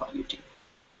application of IoT.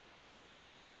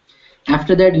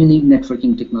 After that, you need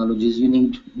networking technologies, you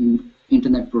need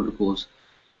internet protocols.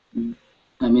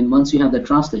 I mean, once you have the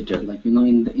translator, like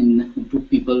in two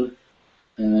people,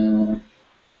 when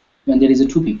there is a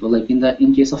two people, like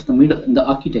in case of the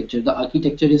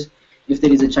architecture is, if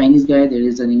there is a Chinese guy, there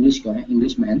is an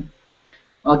Englishman.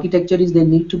 Architecture is there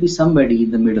need to be somebody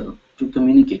in the middle to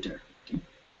communicate. Okay,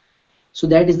 so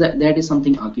that is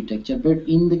something architecture. But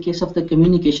in the case of the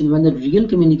communication, when the real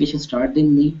communication start, they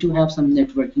need to have some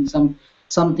networking,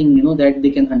 something that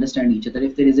they can understand each other.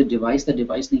 If there is a device, the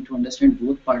device need to understand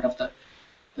both part of the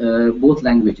both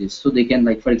languages, so they can,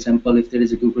 like for example, if there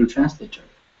is a Google translator,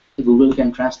 the Google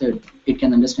can translate, it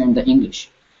can understand the English,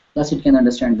 plus it can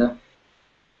understand the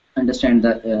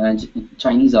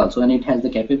Chinese also, and it has the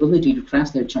capability to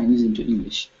translate Chinese into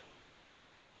English.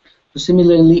 So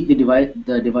similarly, the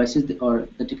devices or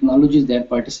the technologies that are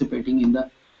participating in the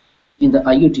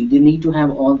IoT, they need to have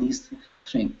all these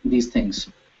things.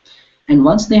 And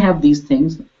once they have these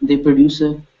things, they produce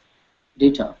a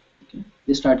data. Okay?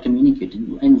 They start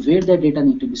communicating, and where that data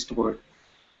need to be stored,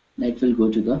 that will go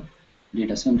to the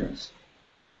data centers.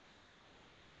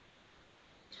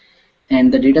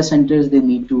 and the data centers, they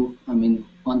need to, I mean,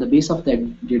 on the base of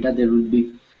that data, there will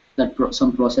be that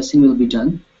some processing will be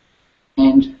done,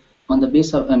 and on the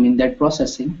base of, I mean, that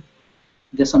processing,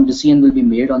 there's some decision will be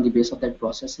made on the base of that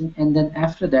processing, and then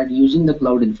after that, using the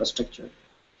cloud infrastructure,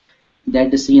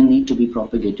 that decision need to be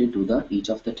propagated to the each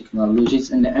of the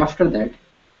technologies, and after that,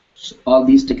 all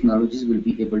these technologies will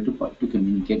be able to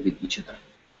communicate with each other.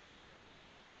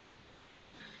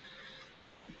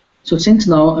 So since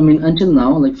now, I mean, until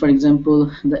now, like for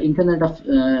example, the internet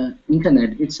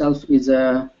itself is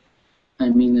a, I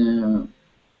mean,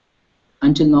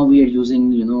 until now we are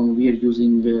using, you know, we are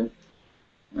using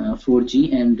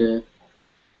 4G, and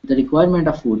the requirement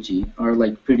of 4G are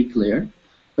like pretty clear.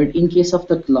 But in case of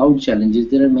the cloud challenges,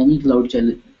 there are many cloud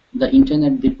challenges. The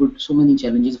internet, they put so many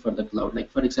challenges for the cloud. Like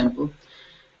for example,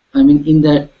 I mean, in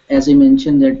the, as I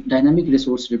mentioned, that dynamic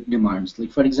resource demands.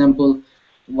 Like for example,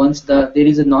 once there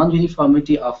is a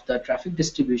non-uniformity of the traffic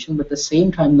distribution, but at the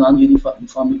same time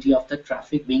non-uniformity of the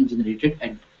traffic being generated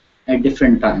at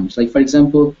different times. Like for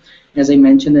example, as I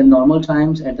mentioned, in normal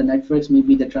times at the networks,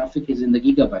 maybe the traffic is in the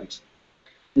gigabytes.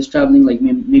 It's traveling like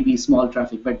maybe small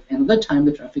traffic, but another time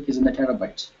the traffic is in the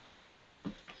terabytes.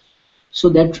 So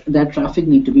that traffic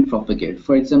need to be propagated.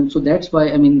 For example, so that's why,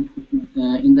 I mean,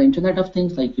 in the Internet of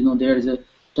Things, like, you know, there is a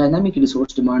dynamic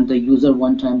resource demand. The user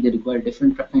one time they require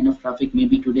different kind of traffic.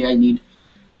 Maybe today I need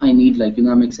like, you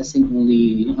know, I'm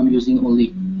using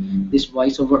only this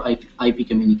voice over IP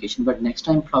communication. But next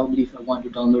time, probably if I want to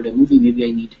download a movie, maybe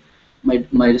I need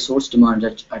my resource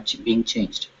demands are being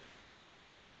changed.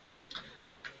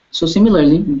 So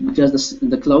similarly, because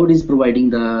the cloud is providing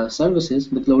the services,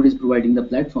 the cloud is providing the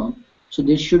platform, so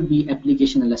there should be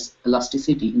application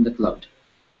elasticity in the cloud.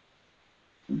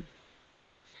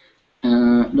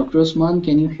 Dr. Usman,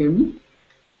 can you hear me?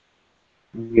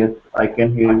 Yes, I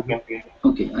can hear you.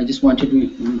 Okay, I just wanted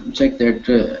to check that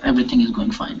everything is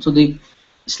going fine. So the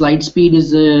slide speed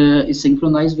is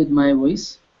synchronized with my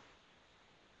voice.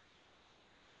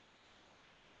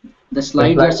 The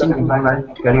slides are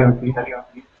synchronized. Carry on, please.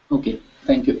 Okay,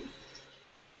 thank you.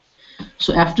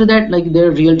 So after that, like, there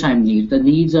are real-time needs. The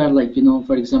needs are like, you know,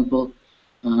 for example,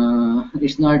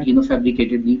 it's not, you know,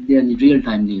 fabricated needs. They are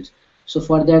real-time needs. So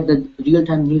for that, the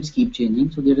real-time needs keep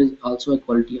changing. So there is also a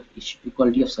quality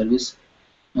of service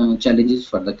challenges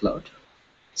for the cloud.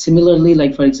 Similarly,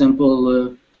 like for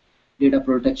example, data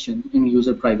protection and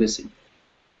user privacy.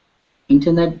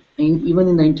 Even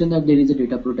in the internet, there is a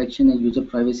data protection and user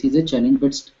privacy is a challenge.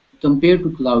 But compared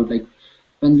to cloud, like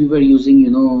when we were using, you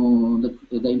know,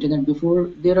 the internet before,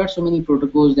 there are so many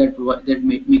protocols that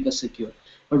make us secure.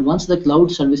 But once the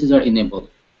cloud services are enabled,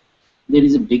 there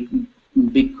is a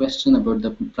big question about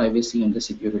the privacy and the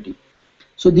security.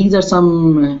 So these are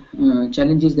some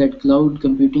challenges that cloud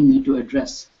computing need to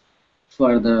address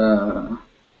for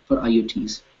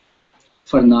IoTs,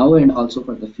 for now and also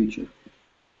for the future.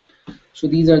 So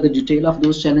these are the detail of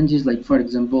those challenges, like for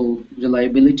example,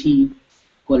 reliability,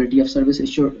 quality of service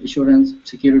assurance,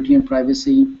 security and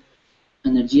privacy,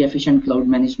 energy efficient cloud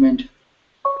management.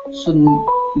 So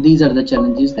these are the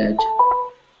challenges that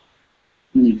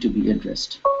need to be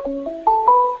addressed.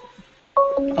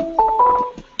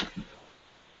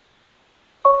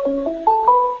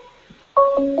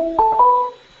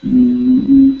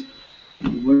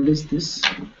 What is this?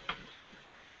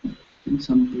 I think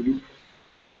somebody.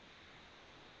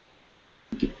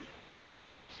 Okay.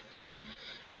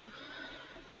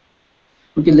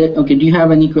 Okay. Do you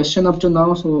have any question up to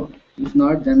now? So if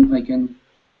not, then I can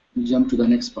jump to the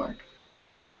next part.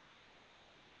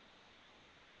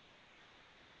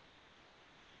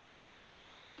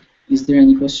 Is there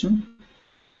any question?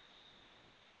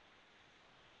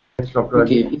 Yes, Dr.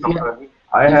 Okay. Ali. If you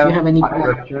I have any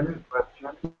question.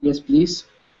 yes, please.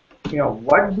 Yeah,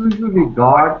 what do you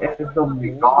regard as the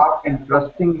most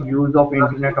interesting use of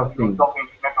Internet of Things?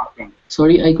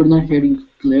 Sorry, I could not hear you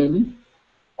clearly.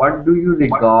 What do you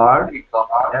regard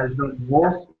as the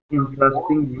most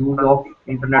interesting use of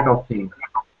Internet of Things?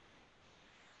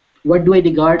 What do I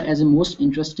regard as the most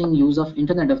interesting use of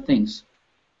Internet of Things?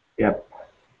 Yep.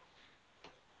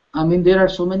 I mean, there are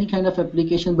so many kind of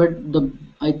applications, but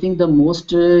I think the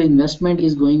most investment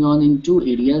is going on in two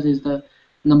areas. Is the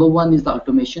number one is the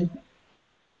automation,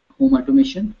 home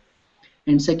automation,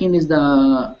 and second is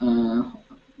the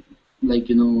like,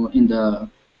 you know, in the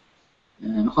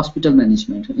hospital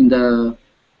management, in the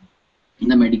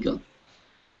medical.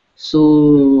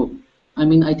 So I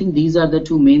mean, I think these are the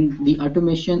two main. The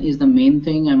automation is the main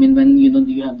thing. I mean, when, you know,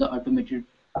 you have the automated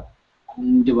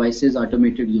devices,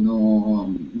 automated, you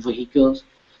know, vehicles.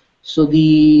 So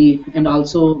and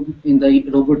also in the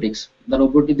robotics,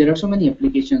 there are so many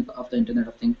applications of the Internet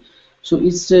of Things. So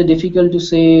it's difficult to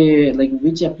say like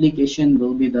which application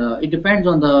will be the. It depends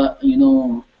on the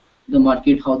the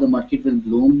market, how the market will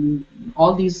bloom.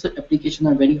 All these applications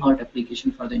are very hot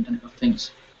application for the Internet of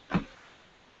Things.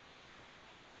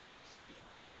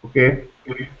 Okay.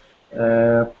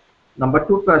 Uh, Number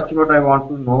two question, what I want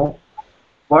to know,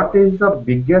 what is the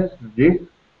biggest risk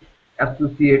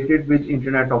associated with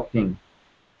Internet of Things?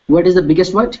 What is the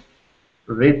biggest what?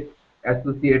 Risk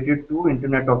associated to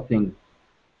Internet of Things.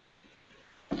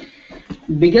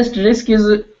 Biggest risk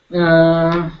is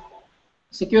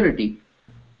security.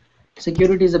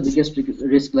 Security is the biggest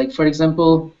risk. Like for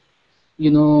example,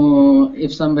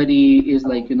 if somebody is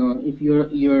like if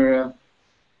your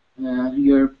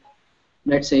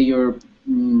let's say your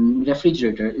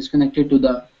refrigerator is connected to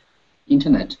the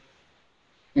internet,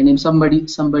 and if somebody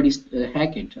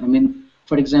hack it. I mean,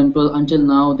 for example, until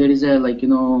now there is a like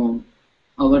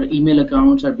our email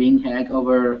accounts are being hacked.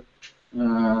 Our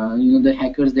the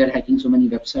hackers, they're hacking so many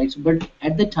websites. But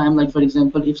at the time, like for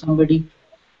example, if somebody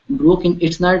broke in,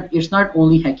 it's not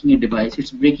only hacking a device,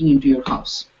 it's breaking into your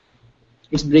house,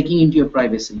 it's breaking into your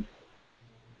privacy.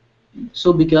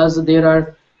 So because there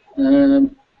are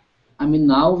I mean,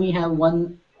 now we have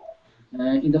one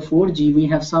in the 4G we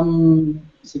have some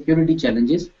security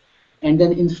challenges, and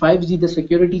then in 5G the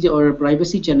security or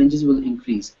privacy challenges will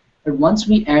increase. But once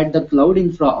we add the cloud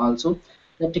infra also,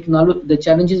 the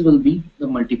challenges will be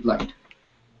multiplied.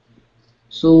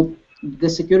 So the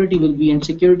security will be, and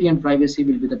security and privacy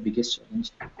will be the biggest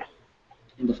challenge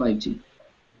in the 5G.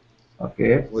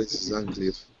 Okay. Voice is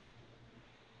unclear.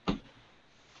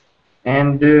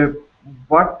 And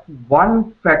what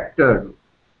one factor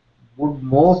would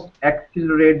most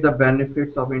accelerate the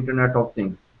benefits of Internet of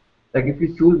Things? Like if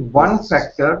you choose one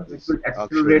factor which will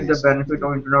accelerate the benefit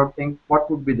of Internet of Things, what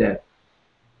would be there?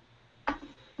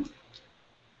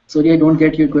 Sorry, I don't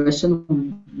get your question.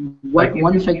 What Like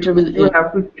one factor will you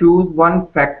have to choose one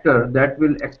factor that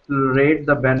will accelerate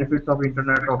the benefits of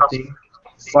Internet of Things,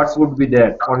 what would be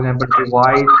there? For example,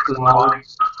 device, cloud.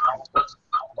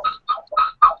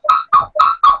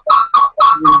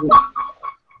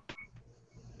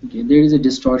 Okay, there is a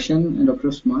distortion, Dr.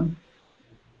 Usman.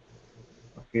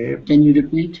 Okay. Can you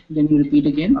repeat? Can you repeat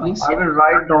again, please? I will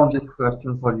write down this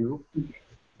question for you.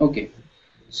 Okay.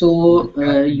 So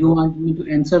you want me to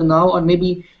answer now, or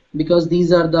maybe because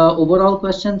these are the overall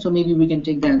questions, so maybe we can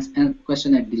take the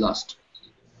question at the last.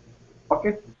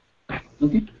 Okay.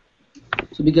 Okay.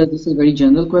 So because this is a very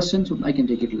general question, so I can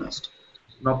take it last.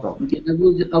 No problem. Okay.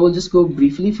 I will just go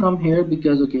briefly from here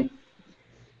because okay.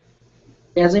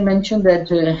 As I mentioned that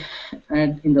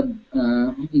in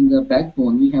the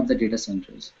backbone we have the data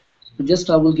centers. So just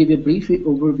I will give you a brief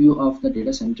overview of the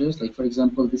data centers. Like for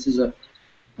example, this is a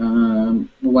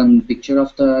one picture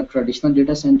of the traditional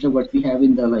data center. What we have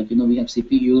in the we have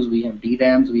CPUs, we have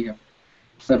DRAMs, we have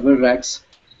server racks,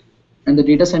 and the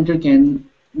data center can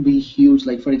be huge.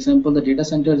 Like for example, the data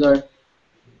centers are,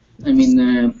 I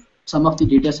mean, some of the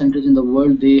data centers in the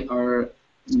world they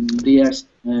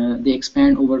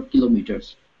expand over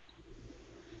kilometers.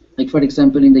 Like for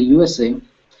example, in the USA,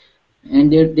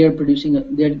 and they're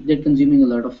producing they're consuming a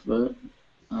lot of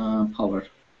power.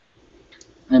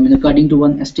 I mean, according to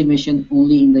one estimation,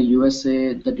 only in the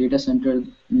USA, the data center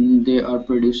they are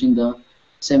producing the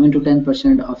 7 to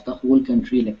 10% of the whole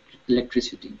country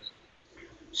electricity.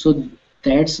 So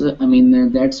that's I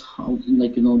mean that's how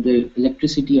the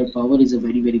electricity or power is a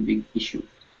very big issue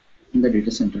in the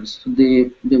data centers. So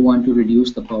they want to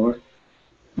reduce the power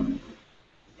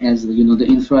as the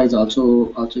infra is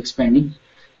also expanding.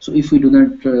 So if we do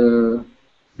not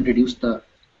reduce the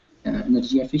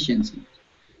energy efficiency,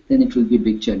 then it will be a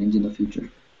big challenge in the future.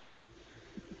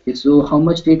 Okay, so how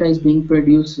much data is being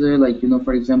produced?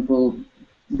 For example,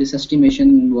 this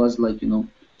estimation was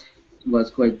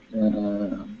was quite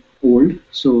old.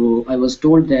 So I was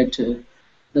told that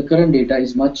the current data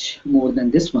is much more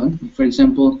than this one. For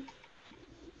example,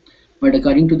 but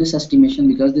according to this estimation,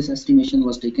 because this estimation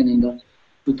was taken in the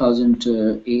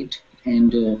 2008,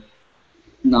 and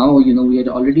now we are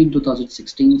already in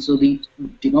 2016. So the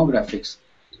demographics,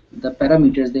 the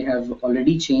parameters, they have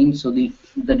already changed. So the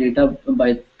data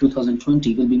by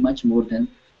 2020 will be much more than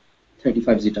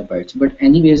 35 zettabytes. But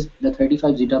anyways, the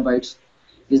 35 zettabytes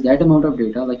is that amount of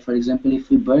data. Like for example, if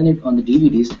we burn it on the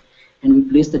DVDs and we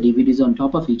place the DVDs on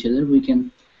top of each other,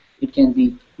 it can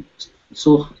be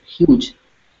so huge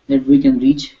that we can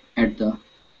reach at the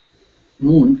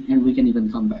moon and we can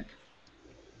even come back.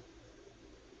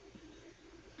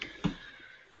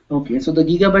 Okay, so the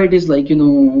gigabyte is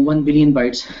 1 billion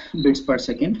bits per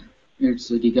second. It's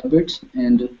gigabits,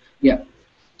 and yeah.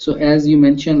 So as you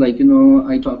mentioned, I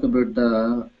talk about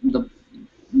the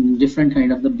different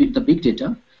kind of the big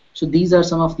data. So these are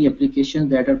some of the applications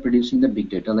that are producing the big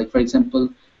data. Like for example,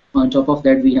 on top of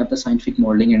that, we have the scientific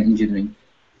modeling and engineering.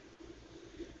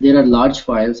 There are large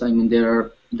files. I mean, there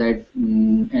are that,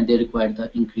 and they require the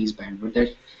increased bandwidth,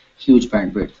 that huge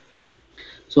bandwidth.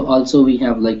 So also we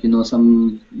have like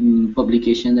some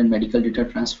publications and medical data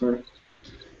transfer.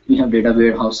 We have data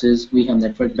warehouses. We have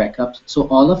network backups. So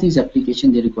all of these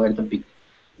applications, they require the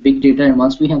big data, and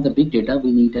once we have the big data,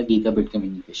 we need a gigabit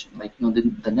communication. Like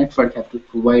the network have to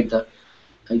provide the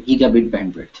gigabit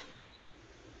bandwidth.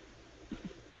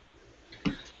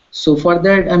 So for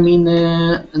that, I mean,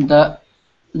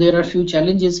 there are few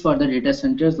challenges for the data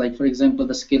centers. Like for example,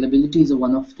 the scalability is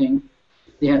one of thing.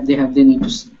 They need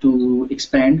to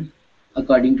expand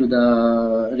according to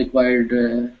the required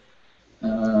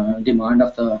demand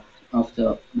of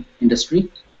the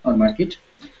industry or market.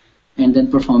 And then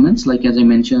performance, like as I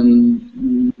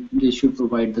mentioned, they should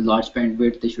provide the large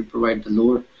bandwidth. They should provide the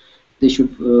lower. They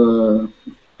should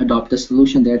adopt the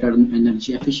solution that are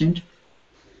energy efficient.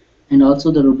 And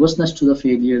also the robustness to the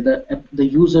failure. The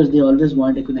users, they always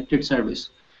want a connected service.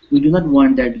 We do not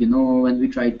want that when we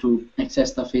try to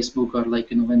access the Facebook, or like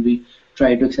when we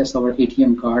try to access our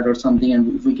ATM card or something,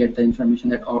 and if we get the information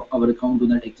that our account do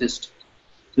not exist,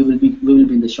 we will be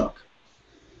in the shock.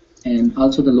 And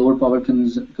also the lower power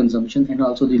consumption, and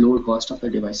also the lower cost of the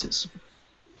devices.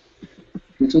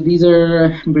 Okay, so these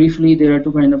are briefly, there are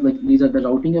two kind of like, these are the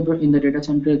routing in the data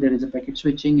center. There is a packet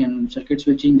switching and circuit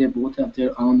switching. They both have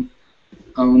their own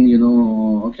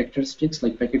characteristics.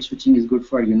 Like packet switching is good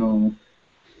for the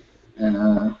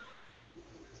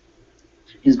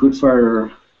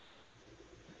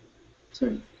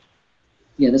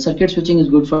circuit switching is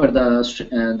good for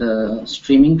the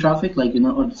streaming traffic, like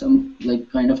or some like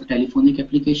kind of a telephonic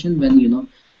application. When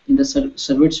in the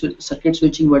circuit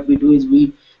switching, what we do is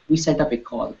we set up a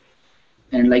call,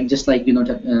 and like just like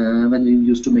when we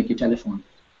used to make a telephone,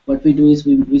 what we do is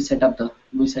we set up a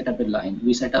line,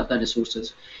 we set up the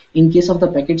resources. In case of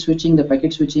the packet switching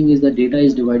is the data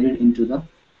is divided into the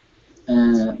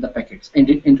packets and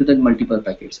into the multiple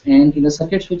packets. And in the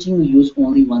circuit switching, we use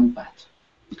only one path.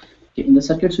 Okay, in the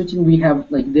circuit switching, we have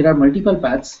like there are multiple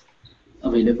paths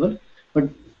available, but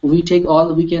we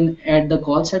can add the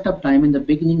call setup time. In the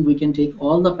beginning, we can take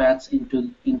all the paths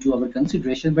into our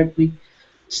consideration, but we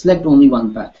select only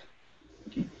one path.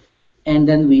 Okay, and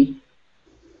then we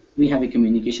have a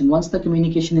communication. Once the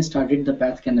communication is started, the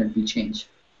path cannot be changed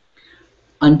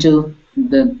until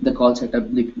the call setup,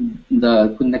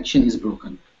 the connection is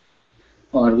broken,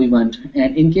 or we want.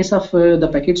 And in case of the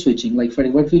packet switching, like for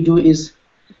what we do is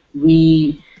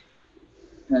we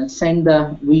divide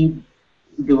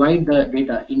the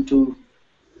data into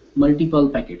multiple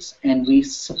packets, and we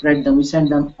spread them, we send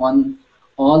them on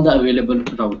all the available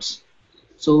routes.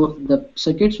 So the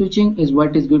circuit switching is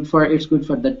what is good for. It's good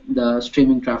for the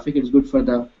streaming traffic. It's good for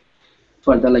the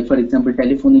like for example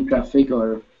telephonic traffic,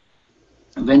 or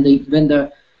when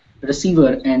the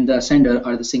receiver and the sender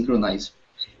are synchronized.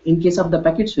 In case of the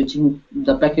packet switching,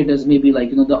 the packet is maybe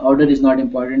like the order is not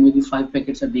important. Maybe 5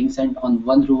 packets are being sent on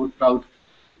one route,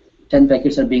 10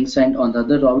 packets are being sent on the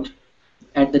other route.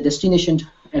 At the destination,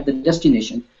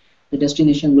 the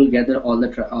destination will gather all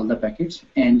the packets,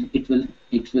 and it will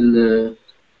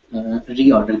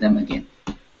reorder them again.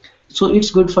 So it's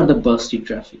good for the bursty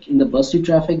traffic. In the bursty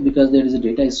traffic, because there is a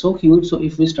data is so huge, so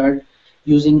if we start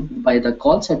using by the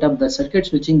call setup, the circuit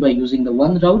switching by using the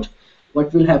one route,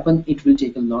 what will happen? It will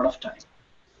take a lot of time.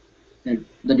 And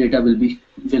the data will be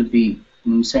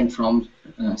sent from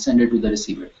sender to the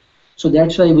receiver. So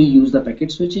that's why we use the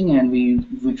packet switching, and we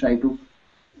try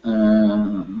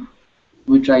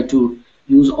to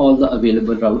use all the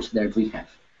available routes that we have.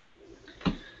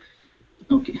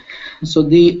 Okay, so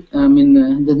the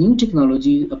new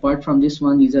technology, apart from this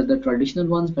one, these are the traditional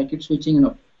ones, packet switching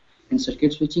and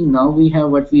circuit switching. Now we have,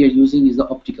 what we are using is the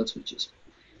optical switches.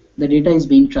 The data is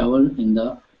being traveled in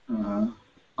the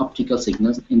optical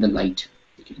signals in the light.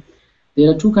 Okay. There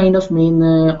are two kind of main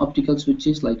optical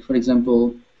switches, like for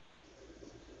example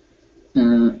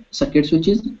circuit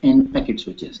switches and packet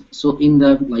switches. So in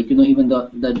the even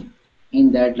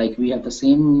in that we have the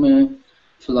same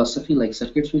philosophy, like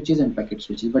circuit switches and packet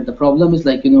switches. But the problem is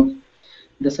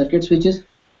the circuit switches,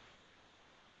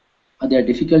 they are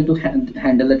difficult to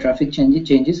handle the traffic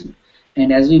changes,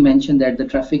 and as we mentioned that the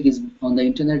traffic is on the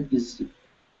internet is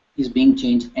being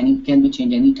changed, and it can be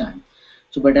changed anytime.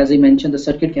 So but as I mentioned, the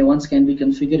circuit once can be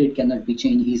configured, it cannot be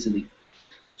changed easily.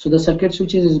 So the circuit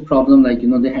switches is a problem,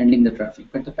 they're handling the traffic.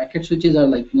 But the packet switches are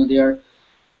they are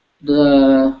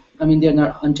they're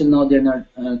not, until now they're not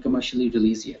commercially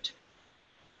released yet.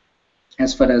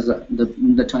 as far as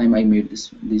the time I made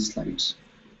these slides.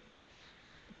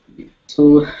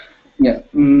 So yeah,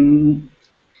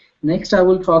 next I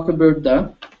will talk about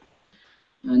the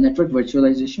network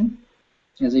virtualization.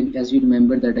 As you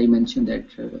remember that I mentioned that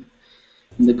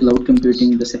in the cloud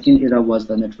computing, the second era was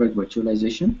the network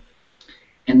virtualization.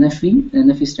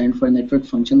 NFV stand for network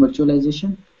function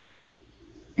virtualization,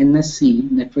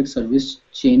 NSC network service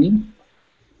chaining,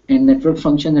 and network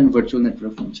function and virtual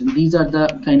network function. These are the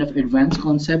kind of advanced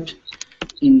concept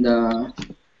in the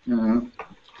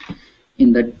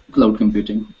cloud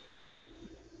computing.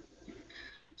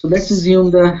 So let's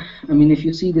assume if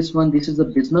you see this one, this is the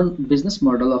business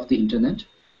model of the internet.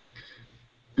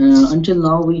 Until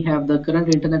now, we have the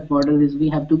current internet model is we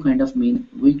have two kind of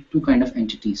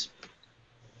entities: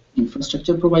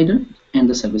 infrastructure provider and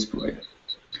the service provider.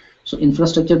 So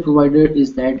infrastructure provider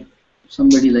is that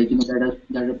somebody that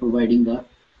are providing the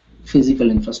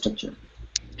physical infrastructure,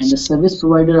 and the service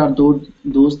provider are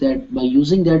those that by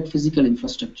using that physical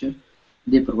infrastructure,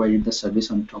 they provided the service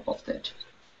on top of that.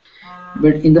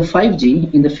 But in the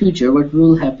 5G, in the future, what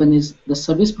will happen is the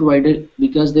service provider,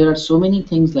 because there are so many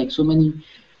things, like so many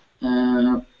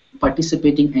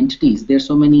participating entities, there's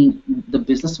so many, the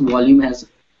business volume has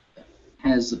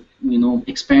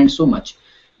expanded so much.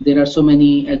 There are so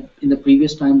many. In the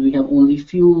previous times, we have only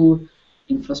few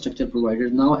infrastructure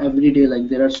providers. Now every day, like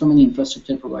there are so many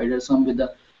infrastructure providers, some with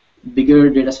the bigger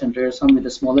data center, some with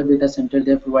a smaller data center,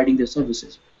 they're providing their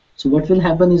services. So what will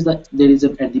happen is that there is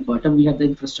at the bottom we have the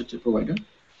infrastructure provider,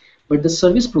 but the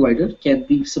service provider can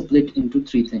be split into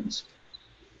three things,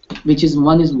 which is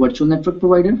one is virtual network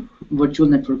provider, virtual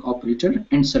network operator,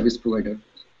 and service provider.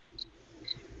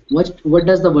 What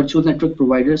does the virtual network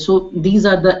provider? So these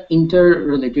are the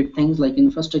interrelated things, like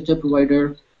infrastructure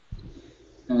provider.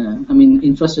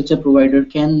 Infrastructure provider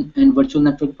and virtual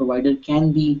network provider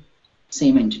can be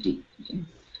same entity, okay?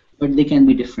 But they can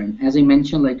be different. As I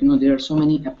mentioned, there are so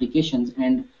many applications,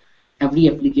 and every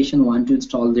application want to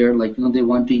install their, they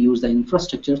want to use the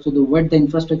infrastructure. So what the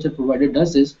infrastructure provider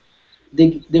does is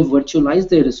they virtualize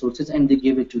their resources and they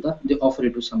give it to they offer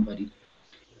it to somebody.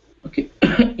 Okay,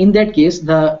 in that case,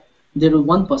 there is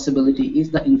one possibility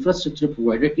is the infrastructure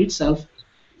provider itself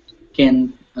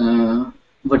can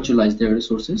virtualize their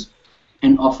resources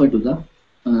and offer to the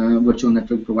virtual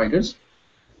network providers,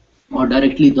 or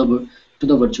directly to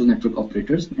the virtual network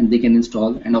operators, and they can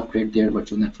install and operate their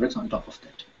virtual networks on top of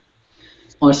that.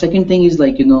 Or second thing is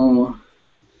the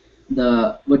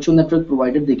virtual network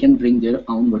provider, they can bring their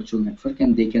own virtual network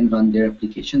and they can run their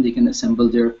application. They can assemble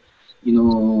their,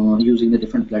 using the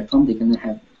different platform. They can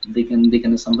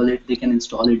assemble it. They can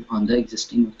install it on the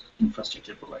existing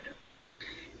infrastructure provider.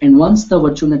 And once the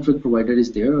virtual network provider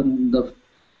is there,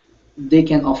 they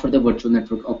can offer the virtual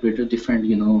network operator different,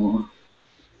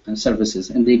 services,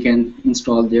 and they can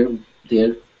install the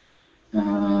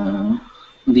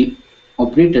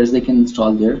operators. They can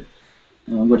install their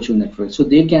virtual network. So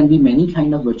there can be many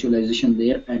kind of virtualization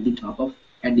there at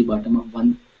the bottom of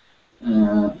one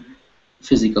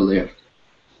physical layer.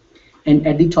 And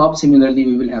at the top, similarly,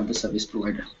 we will have the service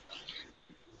provider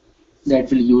that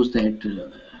will use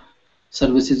that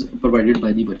services provided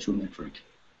by the virtual network.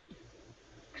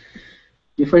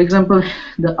 If, for example,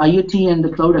 the IoT and the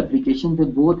cloud application, they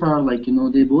both are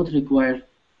they both require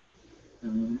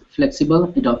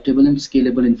flexible, adaptable, and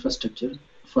scalable infrastructure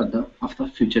of the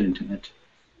future internet.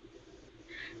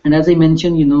 And as I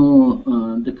mentioned,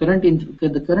 the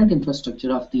current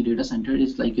infrastructure of the data center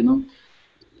is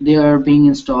they are being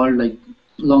installed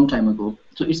long time ago.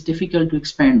 So it's difficult to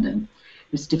expand them.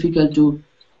 It's difficult to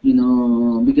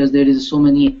because there is so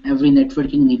many, every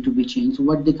networking need to be changed. So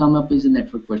what they come up is a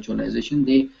network virtualization.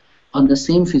 They on the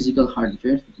same physical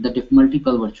hardware that if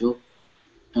multiple virtual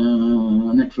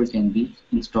network can be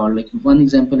installed. Like one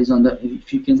example is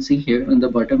if you can see here on the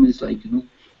bottom is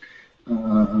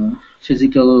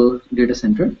physical data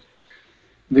center,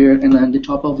 where and on the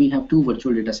top of we have two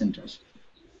virtual data centers.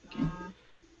 Okay.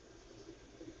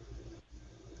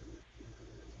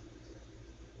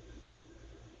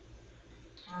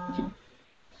 Okay.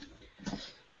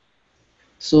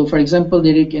 So for example,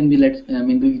 there can be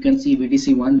you can see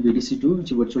VDC1, VDC2,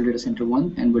 which is virtual data center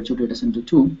 1 and virtual data center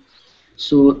 2.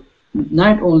 So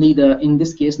not only in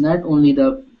this case, not only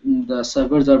the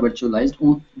servers are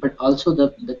virtualized, but also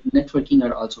the networking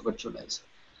are also virtualized.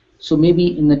 So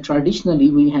maybe traditionally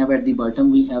we have at the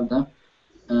bottom we have the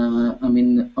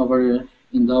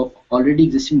in the already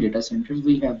existing data centers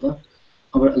we have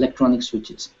our electronic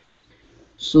switches.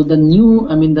 So the new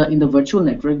in the virtual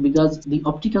network, because the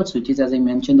optical switches, as I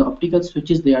mentioned, the optical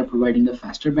switches, they are providing the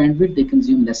faster bandwidth, they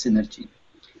consume less energy.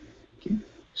 Okay.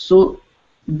 So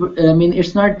But, I mean,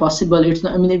 it's not possible. It's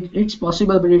not. I mean, it's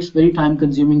possible, but it's very time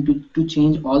consuming to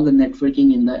change all the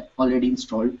networking in the already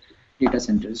installed data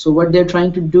centers. So what they're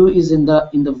trying to do is in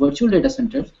the virtual data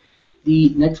centers,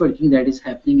 the networking that is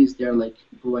happening is they're like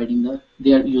providing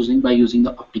they are using by using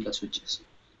the optical switches.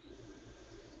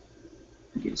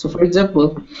 Okay. So for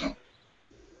example,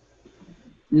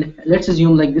 let's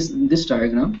assume like this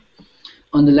diagram.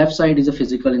 On the left side is a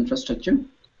physical infrastructure,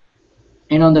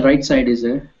 and on the right side is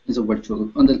a virtual.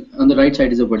 On the right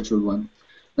side is a virtual one.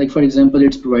 Like for example,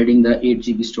 it's providing the 8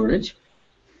 GB storage,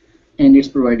 and it's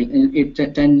providing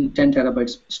 10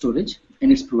 terabytes storage,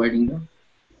 and it's providing the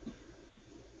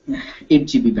 8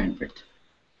 GB bandwidth.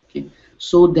 Okay,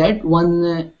 so that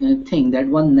one thing, that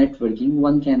one networking,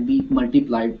 one can be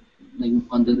multiplied. Like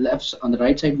on the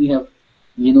right side we have,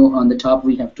 on the top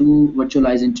we have two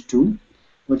virtualized into two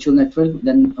virtual network.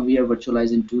 Then we are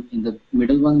virtualized into, in the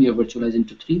middle one we are virtualized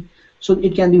into three. So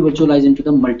it can be virtualized into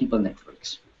the multiple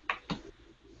networks,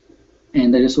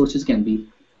 and the resources can be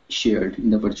shared in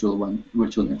the virtual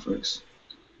networks.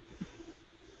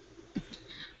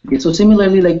 Okay, so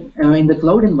similarly, like in the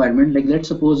cloud environment, like let's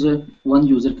suppose one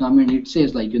user come and it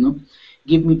says like,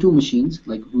 give me two machines.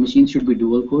 Like machines should be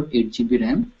dual core, 8 GB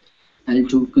RAM,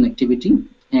 L2 connectivity,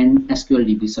 and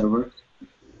SQLDB server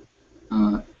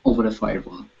over a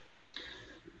firewall.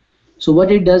 So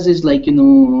what it does is like,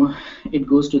 it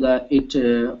goes to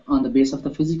on the base of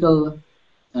the physical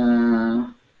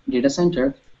data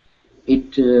center.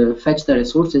 It fetch the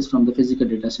resources from the physical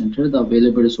data center, the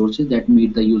available resources that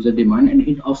meet the user demand, and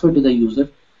it offer to the user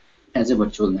as a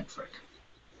virtual network.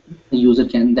 The user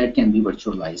can be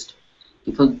virtualized,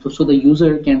 because so the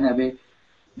user can have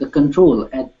the control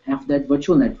of that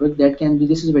virtual network. That can be,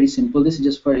 this is very simple. This is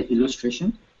just for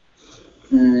illustration.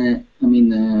 That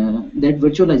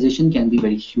virtualization can be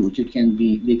very huge. They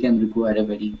can require a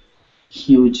very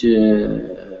huge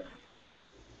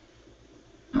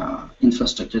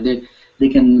infrastructure. They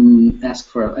can ask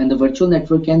for, and the virtual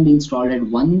network can be installed at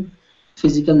one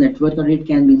physical network, or it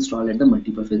can be installed at the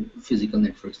multiple physical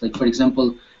networks. Like for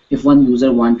example, if one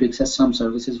user want to access some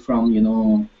services from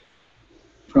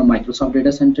from Microsoft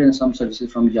data center, and some services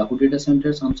from Yahoo data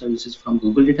center, some services from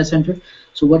Google data center.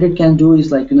 So what it can do is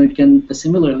like, it can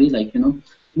similarly, like,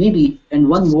 maybe, and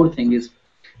one more thing is,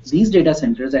 these data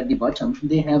centers at the bottom,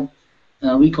 they have,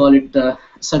 we call it the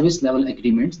service level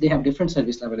agreements. They have different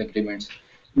service level agreements.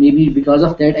 Maybe because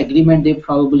of that agreement, they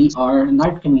probably are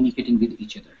not communicating with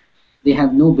each other. They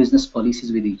have no business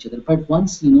policies with each other. But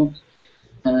once, in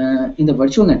the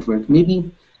virtual network,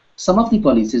 maybe some of the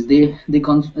policies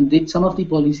some of the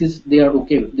policies, they are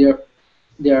okay.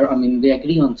 They are, I mean, they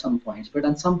agree on some points, but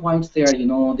on some points they are,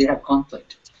 they have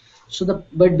conflict. So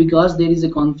but because there is a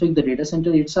conflict, the data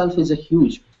center itself is a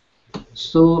huge.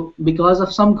 So because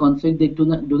of some conflict, they do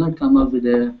not come up with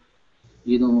a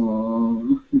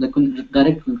the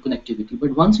direct connectivity.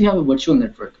 But once you have a virtual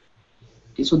network,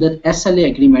 okay, so that SLA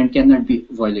agreement cannot be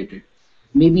violated.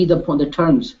 Maybe the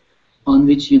terms on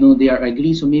which they are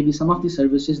agree. So maybe some of the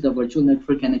services the virtual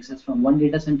network can access from one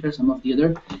data center, some of the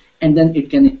other, and then he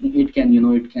can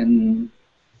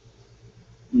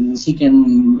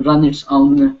run its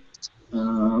own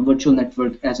virtual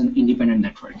network as an independent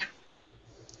network,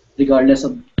 regardless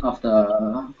of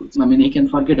the. I mean, he can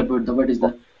forget about what is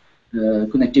the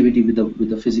connectivity with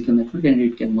the physical network, and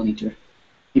it can monitor.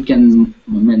 It can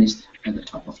manage at the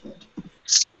top of that.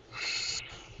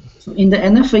 So in the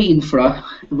NFA infra,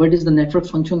 what is the network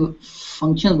function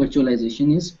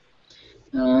virtualization is,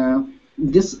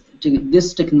 this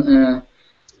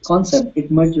concept,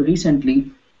 it merged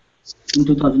recently in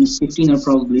 2015 or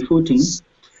probably 14.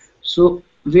 So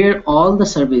where all the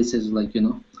services, like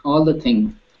all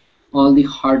the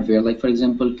hardware, like for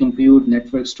example compute,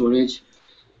 network, storage,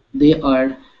 they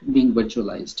are being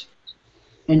virtualized.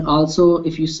 And also,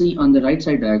 if you see on the right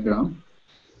side diagram,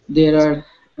 there are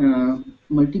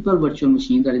multiple virtual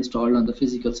machines are installed on the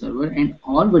physical server, and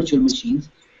all virtual machines,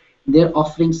 they're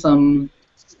offering some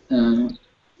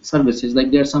services.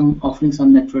 Like they're offering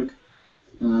some network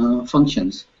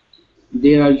functions.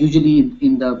 They are usually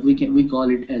in the, we call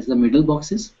it as the middle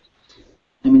boxes.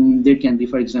 I mean, there can be,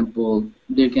 for example,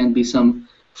 there can be some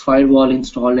firewall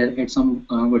installed at some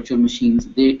virtual machines.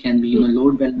 There can be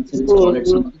load balancer installed at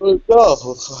some.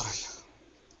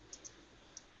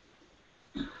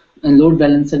 And load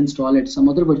balancer installed at some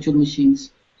other virtual machines,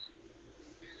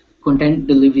 content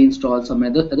delivery installed some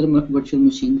other virtual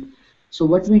machine. So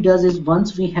what we does is,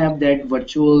 once we have that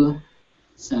virtual,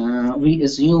 we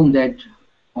assume that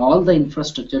all the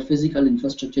infrastructure, physical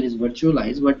infrastructure, is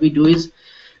virtualized. What we do is,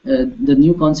 the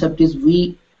new concept is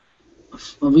we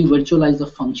virtualize the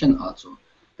function also.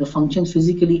 the function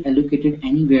physically allocated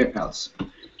anywhere else.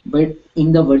 But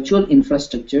in the virtual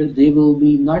infrastructure, they will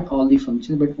be not all the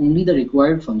functions, but only the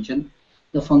required function,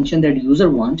 the function that user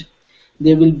want,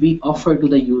 they will be offered to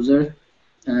the user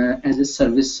as a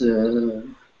service,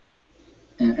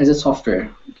 as a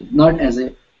software, okay, not as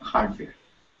a hardware.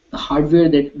 The hardware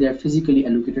that they are physically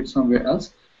allocated somewhere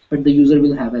else, but the user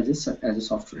will have as a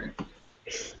software.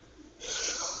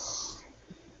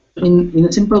 In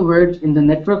a simple word, in the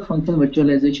network function,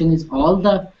 virtualization is all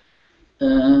the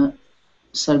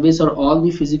service or all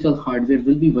the physical hardware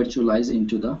will be virtualized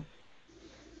into the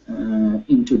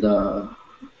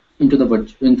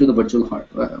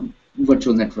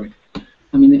virtual network.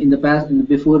 I mean, in the past,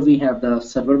 before we have the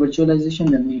server virtualization,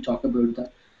 then we talk about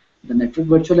the network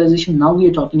virtualization. Now we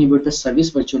are talking about the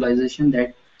service virtualization,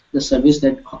 that the service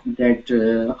that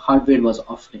hardware was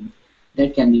offering,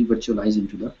 that can be virtualized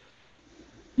into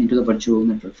the virtual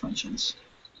network functions.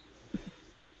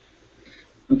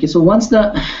 Okay, so once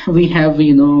we have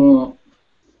these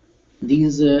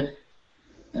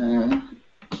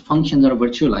functions are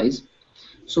virtualized,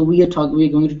 so we're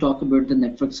going to talk about the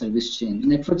network service chain.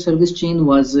 Network service chain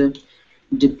was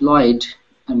deployed.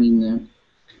 I mean,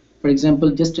 for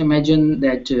example, just imagine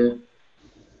that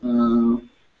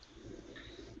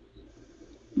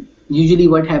usually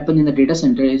what happens in the data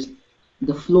center is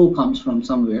the flow comes from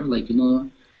somewhere, like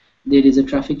there is a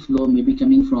traffic flow maybe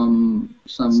coming from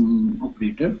some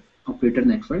operator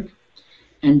network,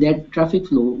 and that traffic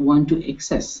flow want to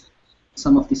access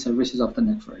some of the services of the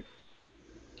network.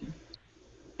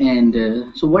 And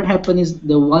so what happens is,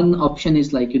 the one option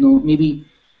is like maybe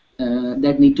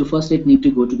that need to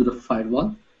go to the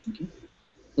firewall. Okay,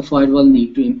 the firewall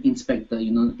need to inspect the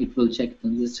it will check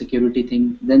the security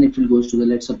thing, then it will goes to the,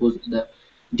 let's suppose, the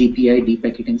DPI, deep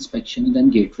packet inspection,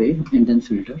 then gateway, and then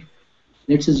filter.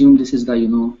 Let's assume this is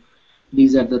the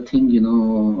these are the thing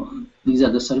these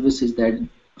are the services that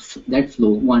flow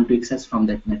want to access from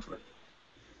that network.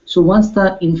 So once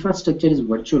the infrastructure is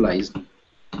virtualized,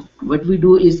 what we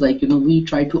do is like we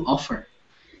try to offer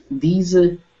these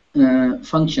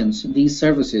functions, these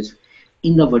services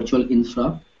in the virtual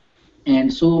infra,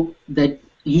 and so that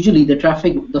usually the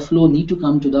flow need to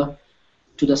come to the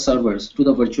servers, to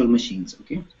the virtual machines,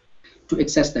 okay, to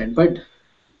access that. But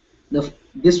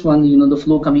this one, the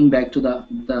flow coming back to the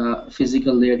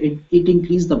physical layer, it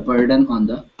increases the burden on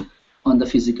the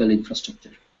physical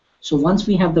infrastructure. So once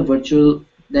we have the virtual,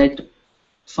 that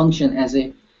function as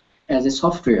a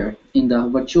software in the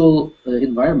virtual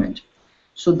environment,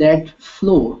 so that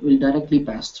flow will directly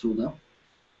pass through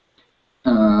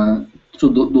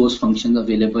those functions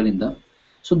available in the.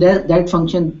 So that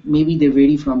function, maybe they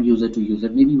vary from user to user.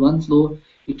 Maybe one flow,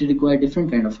 it will require different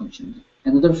kind of function.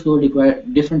 Another flow require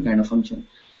different kind of function.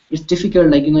 It's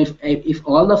difficult, like if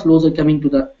all the flows are coming to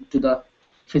the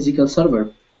physical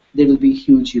server, there will be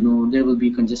huge, there will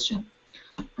be congestion,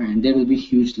 and there will be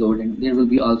huge load, and there will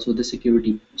be also the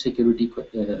security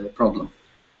problem.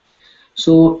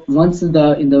 So once using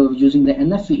the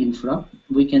NFV infra,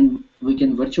 we can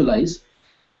virtualize,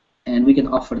 and we can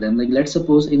offer them. Like, let's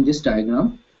suppose in this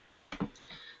diagram,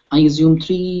 I assume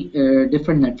three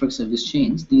different network service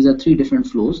chains. These are three different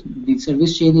flows. The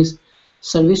service chain is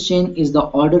the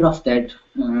order of that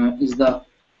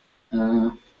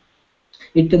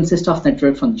it consists of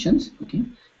network functions. Okay,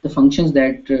 the functions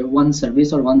that one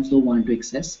service or one flow want to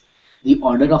access, the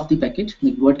order of the packet,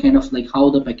 like what kind of, like how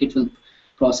the packet will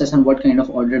process and what kind of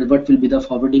order, what will be the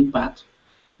forwarding path.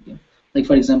 Okay. Like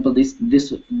for example, this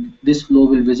flow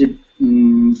will visit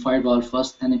firewall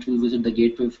first, then it will visit the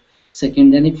gateway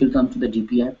second, then it will come to the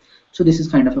DPI. So this is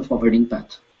kind of a forwarding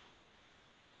path.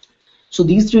 So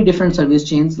these three different service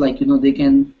chains, like they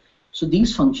can. So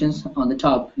these functions on the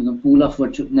top, pool of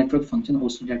virtual network function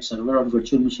hosted at server or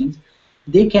virtual machines,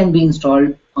 they can be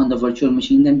installed on the virtual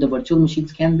machine. Then the virtual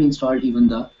machines can be installed even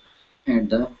at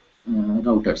the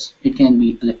routers. It can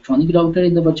be electronic router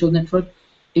in the virtual network.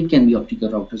 It can be optical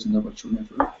routers in the virtual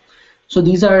network. So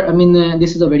these are,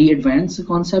 this is a very advanced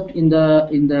concept in the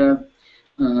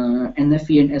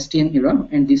NFV and STN era,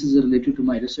 and this is related to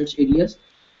my research areas.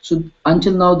 So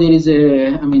until now, there is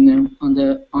a,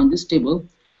 on this table,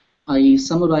 I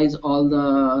summarize all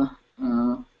the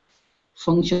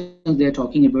functions they are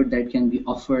talking about that can be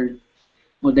offered,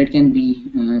 or that can be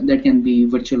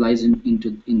virtualized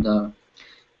in the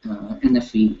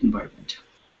NFV environment.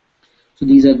 So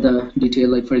these are the detail,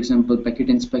 like for example, packet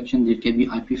inspection. There can be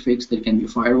IP fix, there can be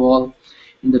firewall,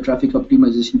 in the traffic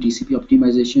optimization, TCP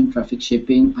optimization, traffic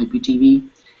shaping, IPTV,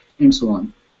 and so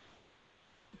on.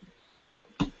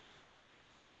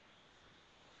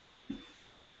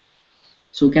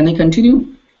 So can I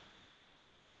continue?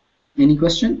 Any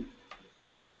question?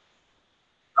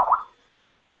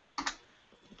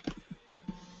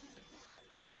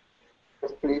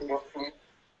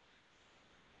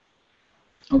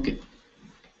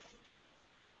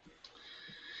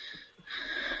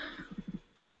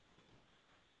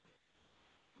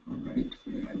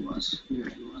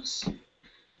 was.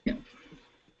 Yeah.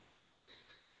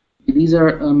 These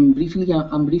are briefly.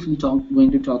 I'm briefly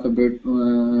going to talk about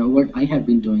what I have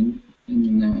been doing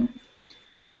in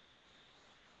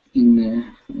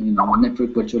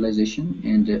network virtualization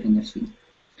and NFV.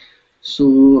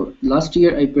 So last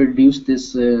year I produced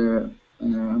this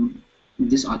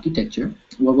architecture.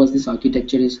 What was this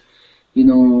architecture is, you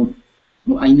know,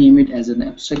 I name it as an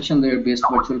abstraction layer based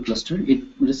virtual cluster. It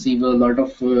received a lot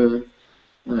of uh,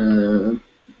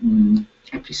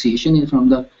 appreciation from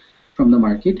the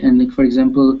market. And like for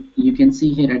example, you can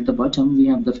see here at the bottom we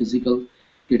have the physical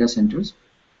data centers,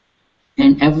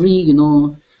 and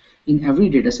in every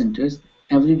data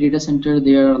center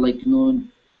there are like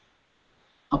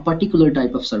a particular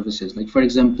type of services. Like for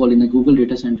example, in a Google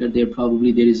data center, there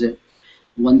is a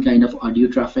one kind of audio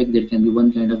traffic, there can be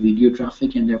one kind of video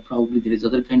traffic, and there is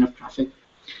other kind of traffic.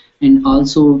 And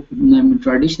also,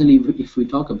 traditionally, if we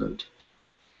talk about,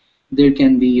 there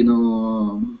can be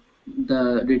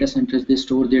the data centers, they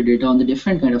store their data on the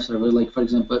different kind of server. Like for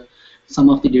example, some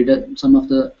of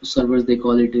the servers, they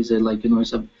call it is a like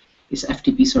it's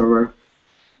FTP server.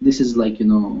 This is like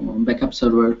backup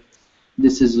server.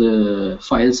 This is a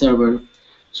file server.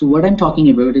 So what I'm talking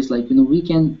about is like we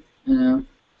can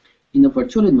in a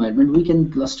virtual environment we can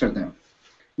cluster them,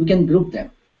 we can group them.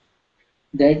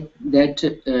 That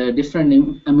different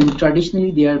name. I mean,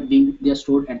 traditionally they are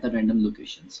stored at the random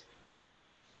locations.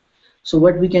 So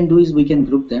what we can do is we can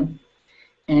group them,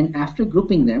 and after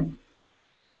grouping them,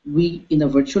 we in a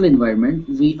virtual environment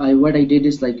what I did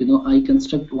is like I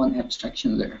construct one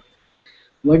abstraction layer.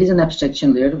 What is an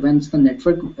abstraction layer? Once the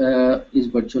network is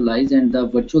virtualized and the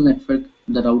virtual network,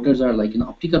 the routers are like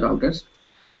optical routers.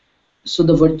 So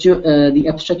the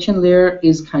abstraction layer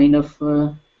is kind of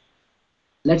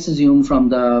let's assume from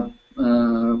the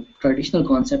traditional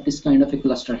concept is kind of a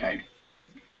cluster head.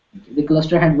 The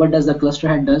cluster head, what does the cluster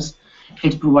head does?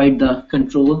 It provides the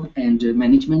control and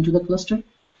management to the cluster.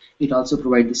 It also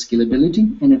provides the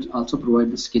scalability, and it also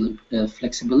provides the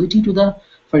flexibility to the.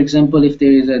 For example, if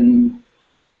there is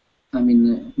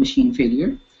machine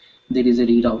failure, there is a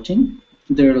rerouting,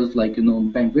 there is like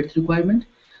bandwidth requirement.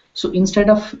 So instead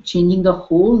of changing the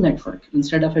whole network,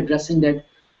 instead of addressing that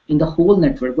in the whole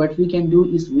network, what we can do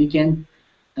is we can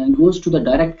goes to the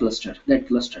direct cluster, that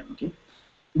cluster. Okay,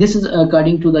 this is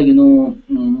according to the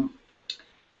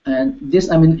and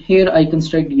this, I mean, here I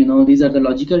construct these are the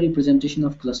logical representation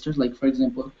of clusters. Like for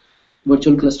example,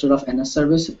 virtual cluster of NS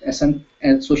service, SN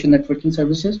and social networking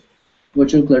services,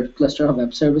 virtual cluster of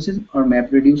web services, or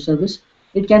map reduce service.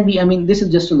 It can be, I mean, this is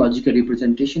just a logical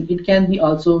representation. It can be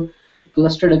also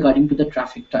clustered according to the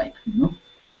traffic type.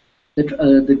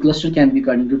 The cluster can be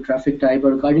according to traffic type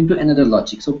or according to another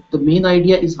logic. So the main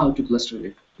idea is how to cluster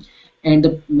it,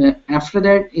 and after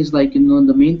that is like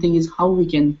the main thing is how we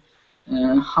can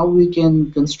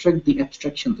construct the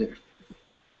abstraction layer.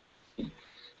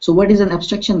 So what is an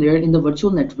abstraction layer in the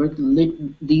virtual network?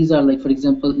 These are like, for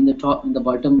example, in the top, in the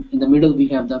bottom, in the middle, we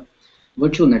have the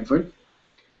virtual network,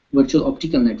 virtual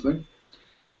optical network,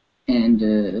 and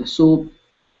so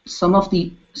some of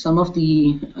the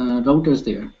routers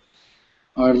there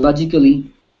are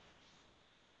logically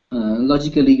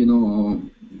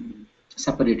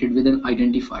separated with an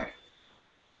identifier.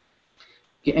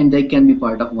 Okay, and they can be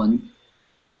part of one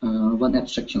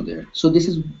abstraction layer. So this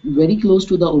is very close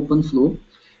to the open flow.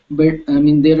 But I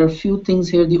mean, there are few things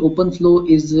here. The open flow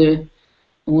is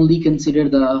only consider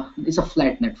it's a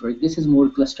flat network. This is more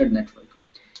clustered network,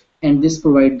 and this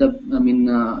provide the, I mean,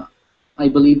 I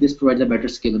believe this provides a better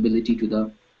scalability to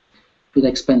the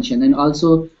expansion. And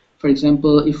also, for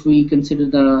example, if we consider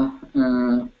the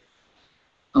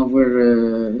our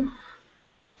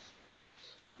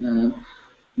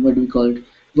what do we call it?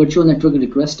 Virtual network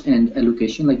request and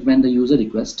allocation. Like when the user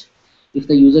request. If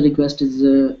the user request is,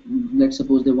 let's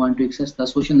suppose they want to access the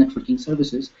social networking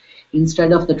services,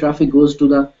 instead of the traffic goes to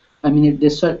the, I mean, they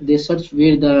search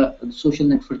where the social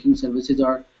networking services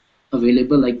are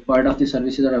available. Like part of the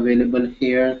services are available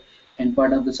here, and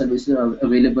part of the services are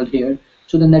available here.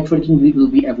 So the networking will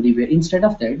be everywhere. Instead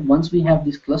of that, once we have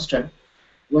this cluster,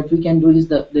 what we can do is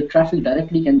the traffic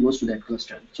directly can goes to that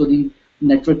cluster. So the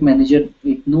network manager,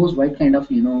 it knows what kind of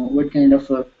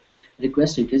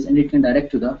request it is, and it can direct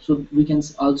to the, so we can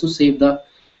also save the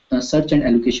search and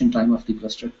allocation time of the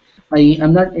cluster.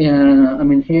 I'm not I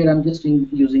mean, here I'm just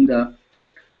using the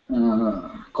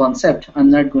concept. I'm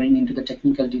not going into the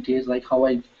technical details, like how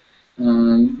I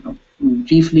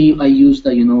briefly I use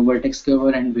the vertex cover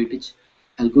and weightage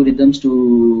algorithms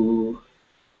to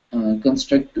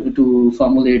construct, to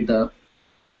formulate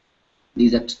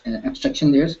these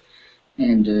abstraction layers.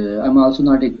 And I'm also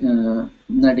not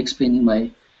explaining my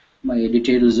my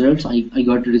detailed results. I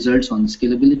got results on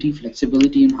scalability,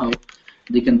 flexibility, and how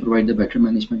they can provide the better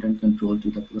management and control to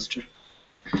the cluster.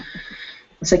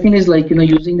 The second is like,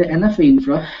 using the NFA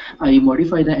infra. I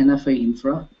modify the NFA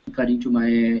infra according to my,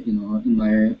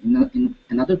 in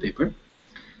another paper.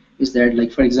 Is that,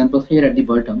 like, for example, here at the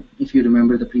bottom, if you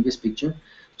remember the previous picture,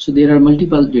 so there are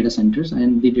multiple data centers,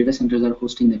 and the data centers are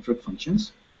hosting network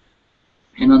functions.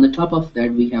 And on the top of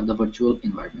that, we have the virtual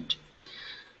environment.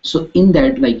 So in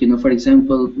that, like, for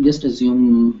example, just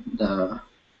assume the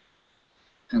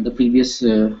previous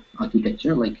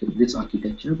architecture, like this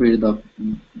architecture, where the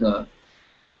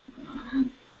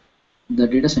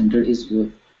data center is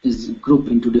grouped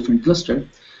into different cluster.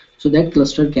 So that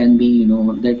cluster can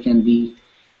be,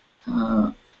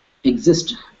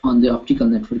 exist on the optical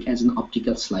network as an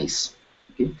optical slice.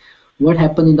 Okay, what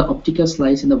happened in the optical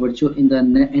slice in the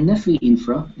NFV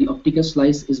infra? The optical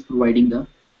slice is providing the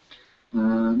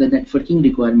networking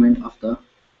requirement of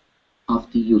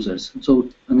the users. So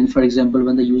I mean, for example,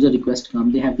 when the user request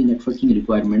come, they have the networking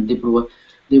requirement.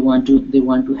 They want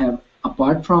to have,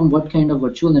 apart from what kind of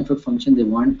virtual network function they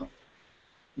want,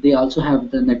 they also have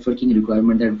the networking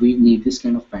requirement that we need this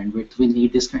kind of bandwidth, we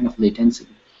need this kind of latency.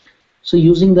 So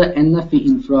using the NFV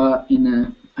infra in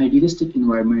an idealistic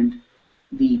environment,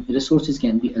 the resources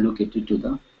can be allocated to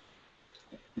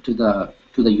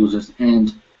the users,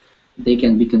 and they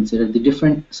can be considered, the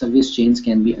different service chains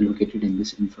can be allocated in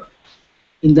this infra.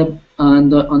 On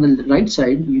the right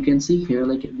side, you can see here,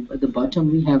 like at the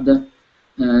bottom, we have the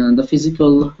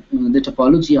physical, the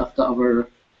topology of our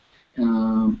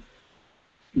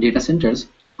data centers.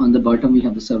 On the bottom, we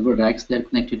have the server racks that are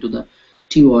connected to the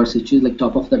TOR switches, like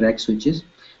top of the rack switches.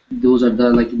 Those are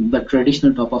the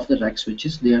traditional top of the rack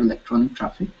switches. They are electronic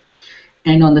traffic.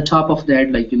 And on the top of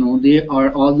that, they are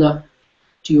all the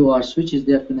TOR switches.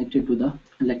 They are connected to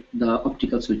the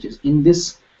optical switches.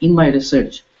 In my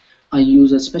research, I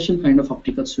use a special kind of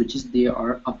optical switches. They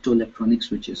are optoelectronic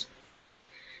switches,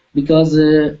 because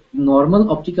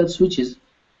normal optical switches,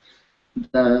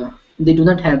 they do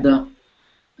not have the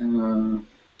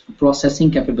processing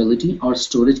capability or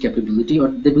storage capability, or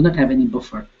they do not have any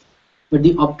buffer. But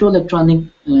the optoelectronic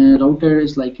router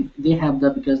is like, they have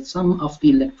that, because some of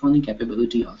the electronic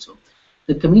capability also.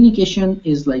 The communication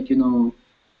is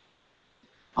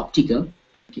optical,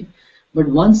 okay. But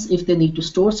once, if they need to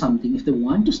store something, if they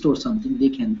want to store something, they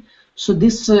can. So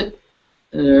this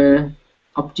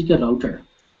optical router,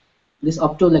 this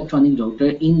optoelectronic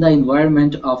router, in the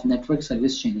environment of network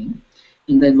service chaining,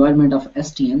 in the environment of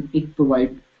STN, it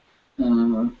provides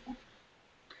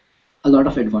a lot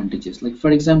of advantages. Like, for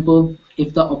example,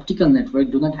 if the optical network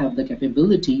do not have the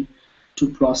capability to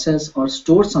process or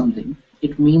store something,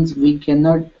 it means we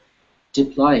cannot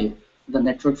deploy the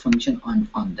network function on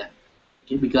them.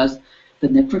 Okay, because the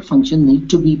network function need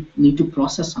to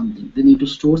process something, they need to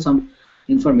store some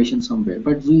information somewhere.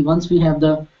 But once we have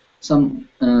some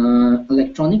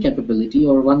electronic capability,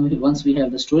 or once we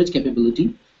have the storage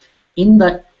capability in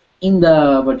the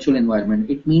virtual environment,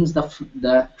 it means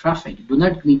the traffic do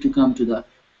not need to come to the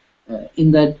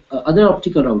in that other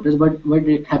optical routers. But what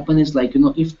it happen is,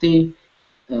 if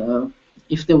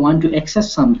they want to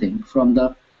access something from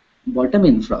the bottom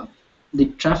infra, the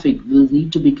traffic will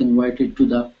need to be converted to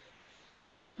the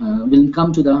will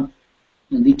come to the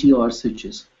TOR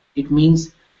switches. It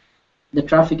means the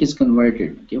traffic is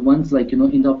converted. Okay, once,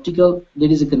 in the optical, there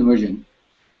is a conversion.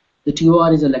 The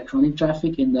TOR is electronic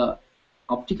traffic. In the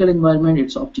optical environment,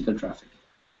 it's optical traffic.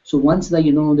 So once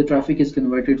the traffic is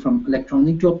converted from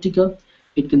electronic to optical,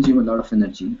 it consumes a lot of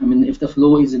energy. I mean, if the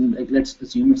flow is in, let's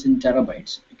assume it's in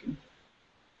terabytes. Okay.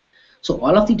 So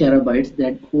all of the terabytes,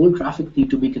 that whole traffic need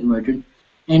to be converted,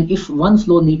 and if one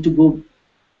flow need to go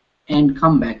and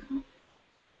come back,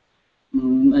 I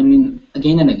mean,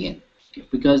 again and again, okay,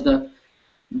 because the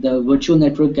virtual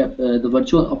network, the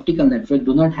virtual optical network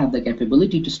do not have the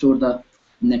capability to store the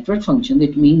network function.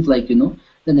 It means,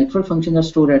 the network function are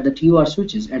stored at the TOR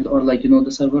switches or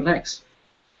the server racks.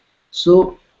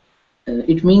 So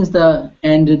it means the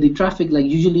traffic,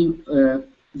 usually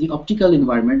the optical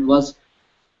environment was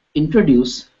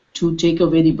introduced to take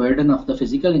away the burden of the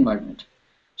physical environment.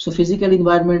 So physical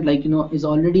environment, is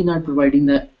already not providing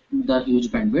the huge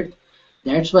bandwidth.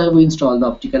 That's why we install the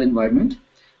optical environment.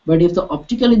 But if the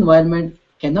optical environment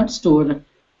cannot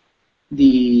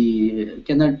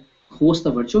cannot host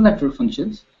the virtual network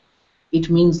functions, it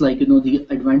means, the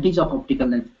advantage of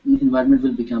optical environment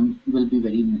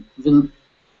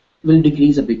will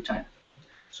decrease a big time.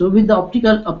 So with the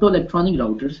optoelectronic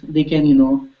routers, they can,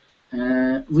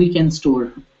 we can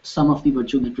store some of the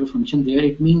virtual network function there.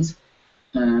 It means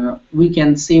we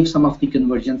can save some of the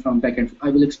conversion from backend. I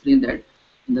will explain that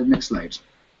in the next slides.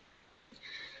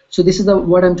 So this is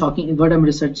what I'm talking, what I'm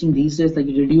researching these days, like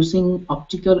reducing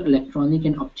optical, electronic,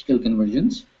 and optical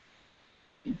conversions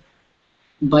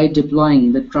by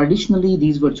deploying the traditionally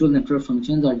these virtual network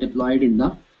functions are deployed in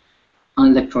the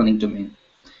electronic domain.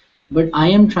 But I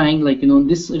am trying, like,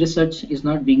 this research is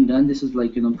not being done. This is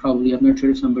like, probably, I'm not sure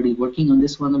if somebody is working on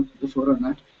this one before or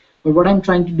not. But what I'm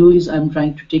trying to do is I'm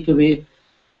trying to take away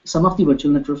some of the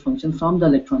virtual network function from the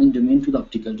electronic domain to the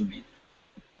optical domain.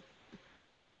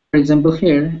 For example,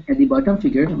 here at the bottom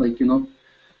figure, like,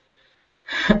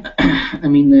 I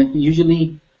mean,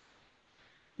 usually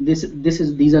these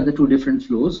are the two different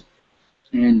flows,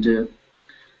 and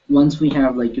once we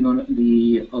have, like,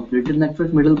 the operator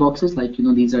network middle boxes, like,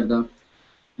 these are the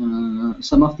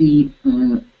some of the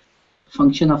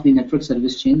function of the network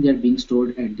service chain. They are being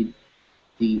stored at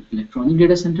the electronic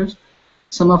data centers,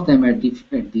 some of them at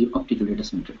the optical data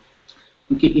center.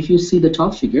 Okay, if you see the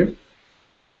top figure,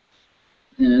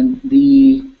 and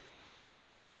the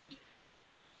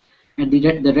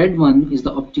red one is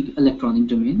the electronic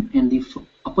domain, and the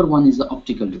upper one is the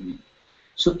optical domain.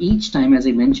 So each time, as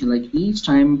I mentioned, like each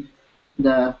time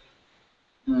the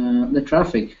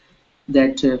traffic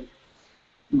that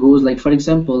goes, like, for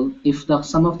example, if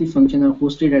some of the function are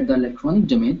hosted at the electronic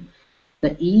domain,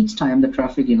 that each time the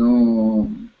traffic,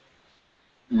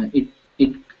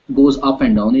 it goes up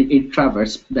and down, it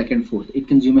traverses back and forth, it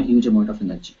consumes a huge amount of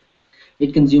energy.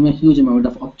 It consumes a huge amount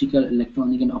of optical,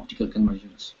 electronic, and optical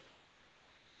conversions.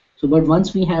 So, but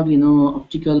once we have,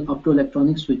 optical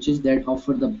optoelectronic switches that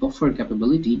offer the buffer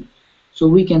capability, so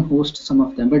we can host some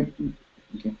of them. But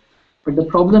okay, but the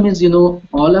problem is,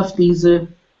 all of these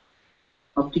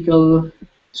optical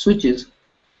switches,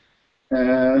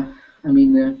 I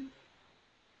mean,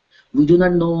 we do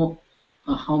not know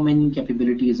how many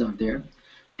capabilities are there,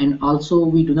 and also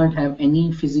we do not have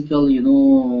any physical,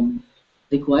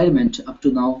 requirement up to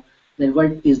now that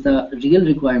what is the real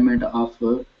requirement of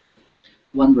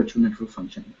one virtual network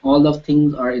function. All of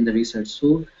things are in the research.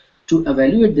 So to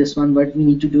evaluate this one, what we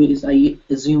need to do is I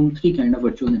assume three kind of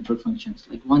virtual network functions.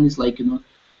 Like one is like,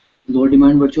 low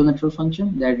demand virtual network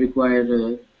function that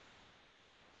require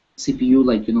CPU,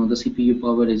 like, the CPU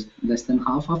power is less than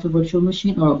half of a virtual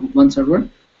machine or one server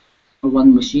or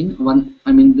one machine.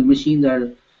 I mean, the machines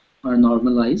are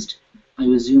normalized. I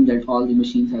assume that all the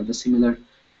machines have the similar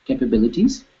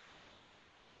capabilities.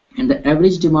 And the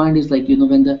average demand is like,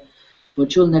 when the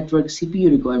virtual network CPU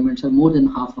requirements are more than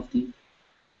half of the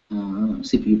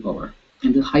CPU power.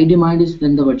 And the high demand is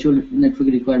when the virtual network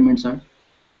requirements are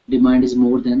demand is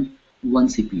more than one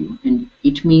CPU. And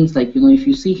it means, like, if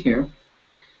you see here,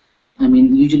 I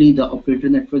mean, usually the operator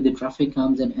network, the traffic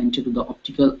comes and enter to the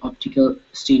optical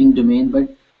steering domain, but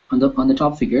on the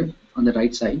top figure on the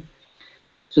right side.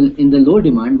 So in the low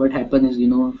demand, what happens is,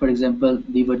 for example,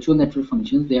 the virtual network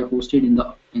functions, they are hosted in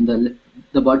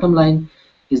the bottom line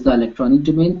is the electronic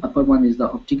domain, upper one is the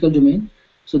optical domain.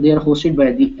 So they are hosted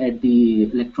at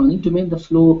the electronic domain. The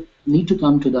flow need to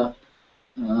come to the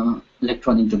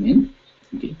electronic domain,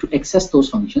 okay, to access those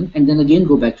functions, and then again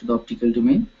go back to the optical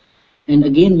domain. And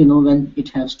again, when it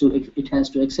has to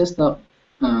access the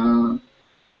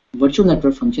virtual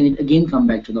network function, it again come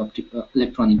back to the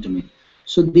electronic domain.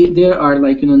 So there are,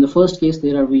 like, in the first case,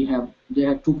 there are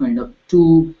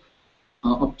two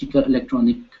optical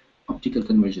electronic optical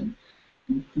conversion.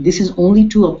 This is only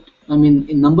two. I mean,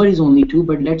 in number is only two,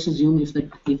 but let's assume if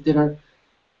there are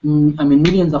I mean,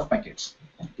 millions of packets.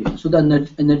 Okay, so the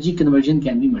energy conversion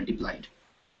can be multiplied.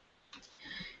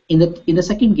 In the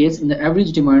second case, in the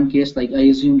average demand case, like, I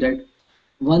assume that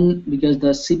because the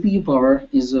CPU power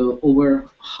is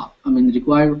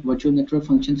required virtual network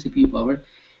function CPU power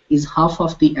is half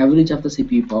of the average of the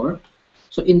CPU power.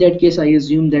 So in that case, I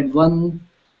assume that one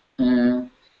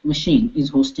machine is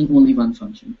hosting only one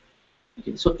function.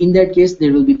 Okay, so in that case,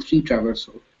 there will be three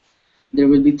traversal. There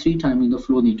will be three times the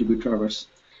flow need to be traversed.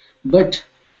 But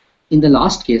in the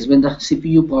last case, when the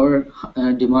CPU power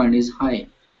demand is high,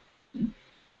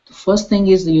 the first thing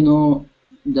is,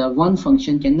 the one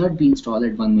function cannot be installed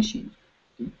at one machine.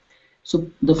 Okay? So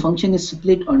the function is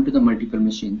split onto the multiple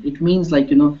machines. It means, like,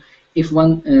 if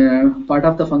one part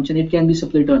of the function, it can be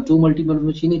split on two multiple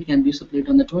machines, it can be split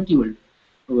on the 20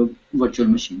 virtual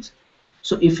machines.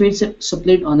 So if it's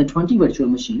split on the 20 virtual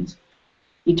machines,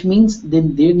 it means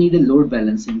then they need a load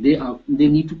balancing. They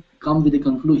need to come with a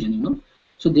conclusion,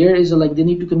 So there is they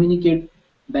need to communicate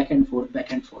back and forth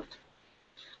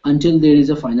until there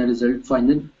is a final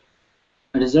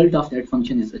result of that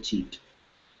function is achieved.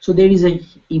 So there is a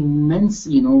immense,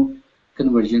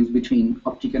 convergence between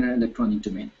optical and electronic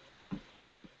domain.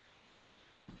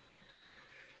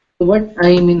 So what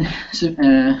I mean,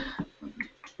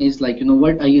 is like,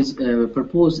 what I is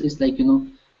propose is like,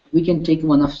 we can take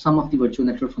some of the virtual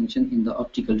network function in the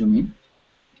optical domain.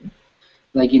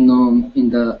 Like in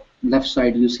the left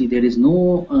side you see there is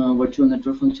no virtual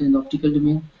network function in the optical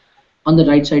domain. On the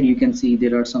right side you can see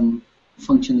there are some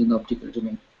functions in the optical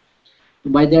domain. So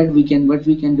by that what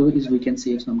we can do is we can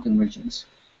save some conversions.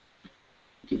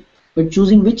 Okay, but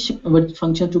choosing which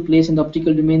function to place in the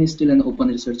optical domain is still an open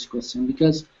research question,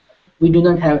 because we do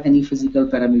not have any physical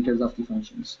parameters of the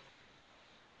functions.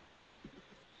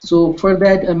 So for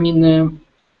that, I mean,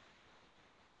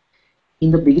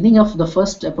 in the beginning of the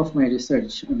first step of my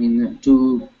research, I mean,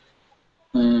 to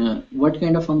what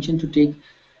kind of function to take,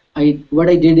 what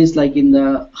I did is like in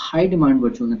the high demand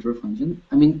virtual network function,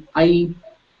 I mean, I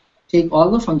take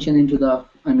all the function into the,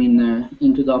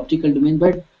 into the optical domain,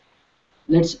 but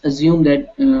let's assume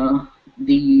that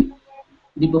the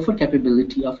buffer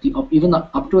capability of the even the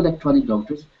optoelectronic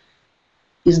routers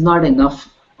is not enough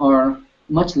or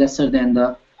much lesser than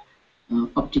the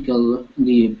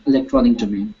the electronic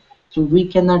domain. So we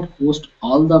cannot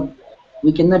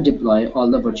we cannot deploy all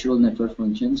the virtual network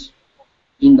functions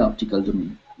in the optical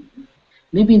domain.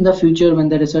 Maybe in the future, when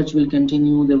the research will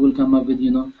continue, they will come up with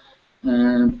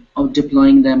of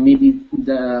deploying them. Maybe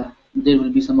there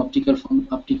will be some optical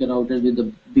routers with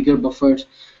the bigger buffers.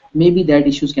 Maybe that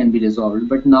issues can be resolved.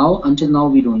 But now, until now,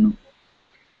 we don't know.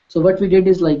 So what we did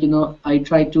is like, I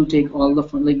tried to take all the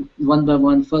like one by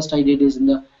one. First I did is in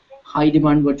the high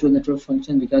demand virtual network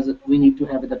function, because we need to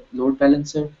have the load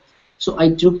balancer. So I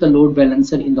took the load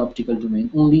balancer in the optical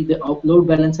domain. Only the load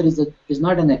balancer is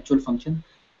not an actual function,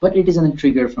 but it is a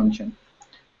trigger function.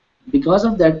 Because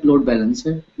of that load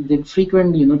balancer, the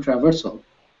frequent traversal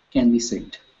can be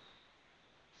saved.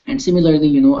 And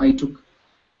similarly, I took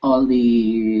all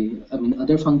the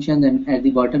other function, and at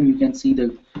the bottom you can see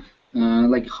the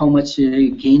like how much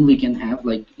gain we can have,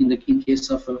 like in case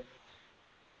of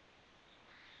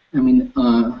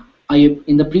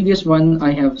in the previous one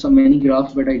I have so many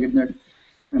graphs, but I did not,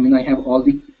 I have all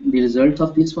the results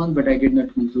of this one, but I did not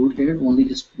include here, only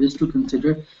just to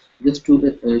consider, just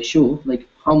to show like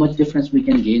how much difference we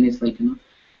can gain. Is like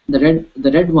the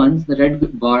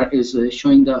red bar is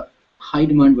showing the high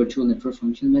demand virtual network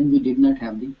function when we did not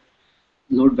have the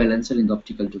load balancer in the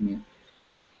optical domain.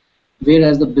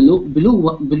 Whereas the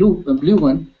blue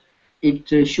one,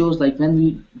 it shows like when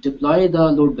we deploy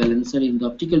the load balancer in the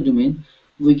optical domain,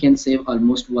 we can save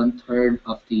almost 1/3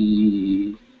 of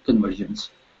the conversions.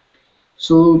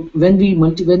 So when we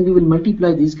will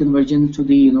multiply these conversions to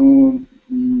the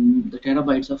the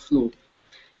terabytes of flow,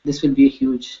 this will be a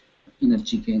huge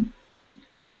energy gain.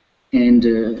 And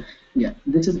yeah,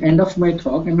 this is end of my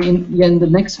talk. Yeah, in the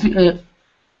next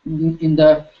in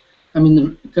the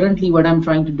currently what I'm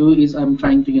trying to do is I'm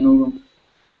trying to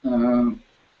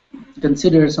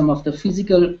consider some of the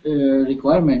physical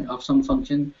requirement of some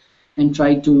function and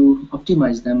try to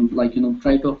optimize them, like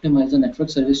try to optimize the network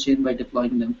service chain by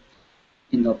deploying them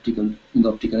in the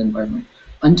optical environment.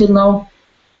 Until now,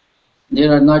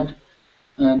 there are not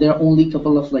there are only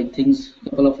couple of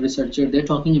couple of researchers,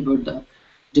 they're talking about the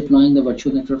deploying the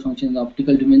virtual network function in the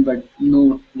optical domain, but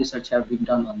no research have been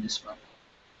done on this one.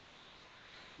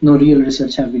 No real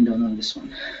research have been done on this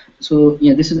one. So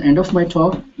yeah, this is end of my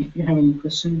talk. If you have any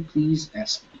question, please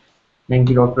ask me. Thank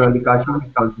you, Dr. Ali Kashif.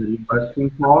 It was very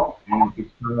interesting talk, and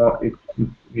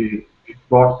it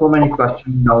brought so many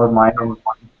questions in our mind and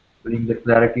bring the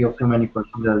clarity of so many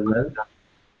questions as well.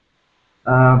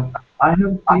 I have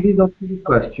a series of three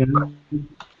questions,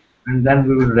 and then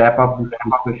we will wrap up this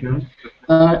discussion.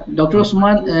 Dr.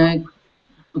 Usman,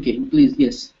 okay, please,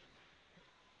 yes.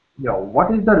 Yeah,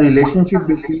 what is the relationship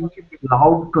between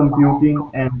cloud computing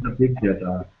and the big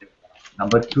data?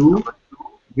 Number two,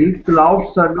 will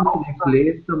cloud service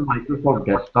replace the Microsoft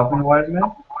desktop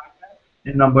environment?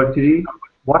 And number three,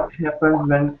 what happens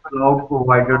when cloud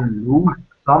provider lose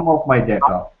some of my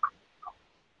data?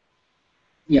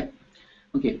 Yeah,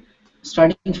 okay.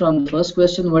 Starting from the first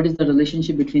question, what is the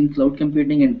relationship between cloud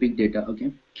computing and big data?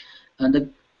 Okay,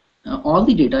 and all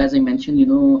the data, as I mentioned,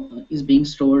 is being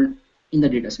stored in the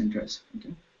data centers.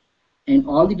 Okay, and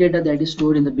all the data that is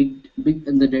stored in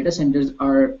the data centers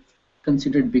are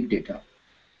considered big data.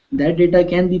 That data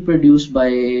can be produced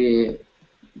by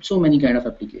so many kind of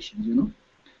applications.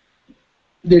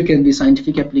 There can be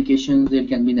scientific applications, there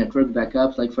can be network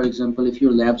backups, like for example, if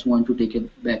your labs want to take a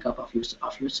backup of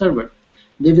your server,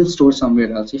 they will store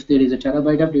somewhere else. If there is a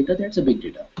terabyte of data, that's a big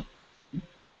data.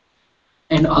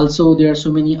 And also there are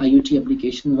so many IoT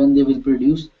applications when they will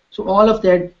produce, so all of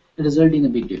that result in a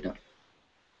big data.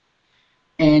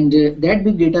 And that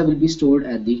big data will be stored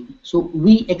so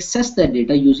we access that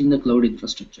data using the cloud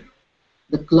infrastructure.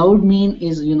 The cloud mean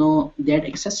is, that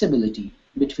accessibility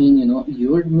between,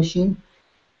 your machine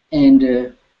and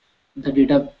the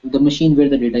data, the machine where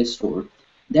the data is stored.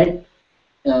 That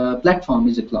platform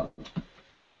is a cloud.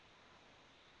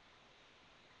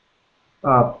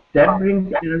 That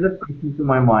brings another question to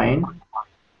my mind.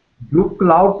 Do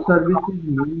cloud services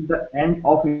mean the end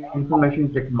of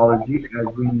information technology as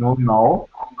we know now?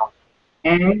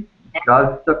 And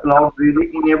does the cloud really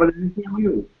enable anything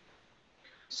new?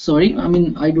 Sorry, I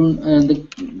mean, I don't,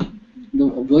 the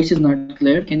voice is not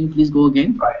clear. Can you please go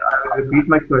again? Right, I will repeat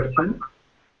my question.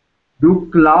 Do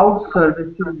cloud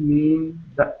services mean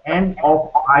the end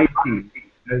of IT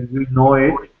as we know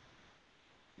it?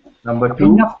 Number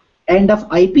End two, of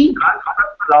IP. does the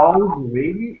cloud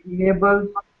really enable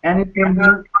anything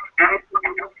new?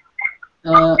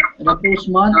 Dr.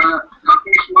 Usman,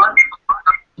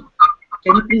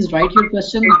 can you please write your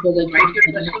question because I can't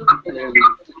hear you clearly.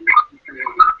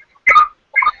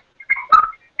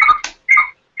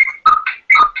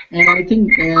 And I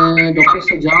think Dr.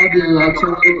 Sajad is also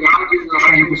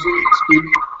trying to speak,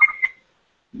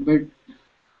 but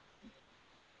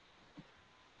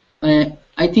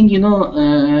I think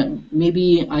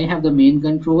maybe I have the main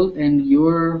control and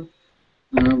your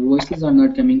voices are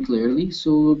not coming clearly.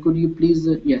 So could you please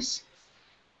yes.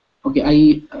 Okay,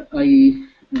 I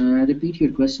repeat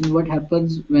your question. What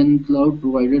happens when cloud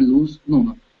provider lose?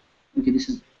 No. Okay, this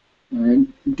is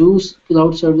do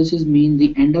cloud services mean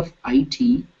the end of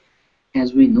IT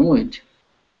as we know it?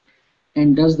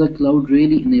 And does the cloud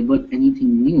really enable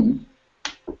anything new?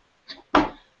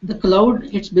 The cloud,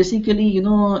 it's basically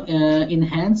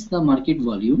enhance the market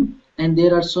volume, and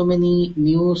there are so many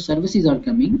new services are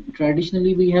coming.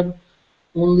 Traditionally, we have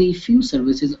only few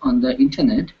services on the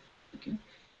internet. Okay,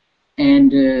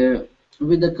 and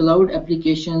with the cloud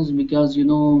applications, because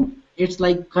it's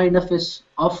like kind of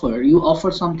offer. You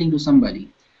offer something to somebody.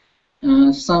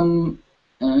 Some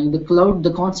the cloud,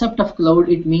 the concept of cloud,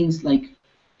 it means like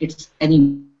it's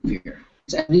anywhere.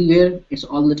 It's everywhere. It's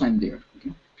all the time there.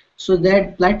 Okay? So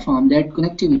that platform, that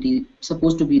connectivity,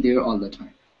 supposed to be there all the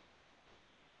time.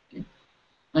 Okay?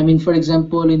 I mean, for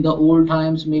example, in the old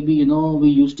times, maybe we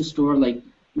used to store like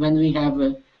when we have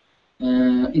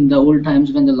in the old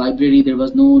times when the library there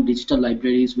was no digital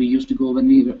libraries. We used to go when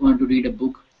we want to read a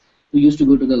book. We used to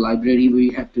go to the library.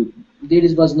 We have to.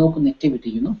 Was no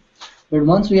connectivity, But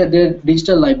once we have the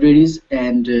digital libraries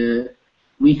and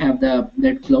we have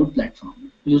that cloud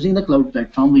platform. Using the cloud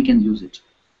platform, we can use it.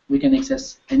 We can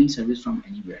access any service from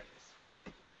anywhere.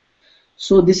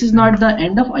 So this is not the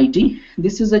end of IT.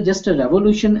 This is just a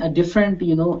revolution, a different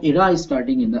era is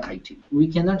starting in the IT. We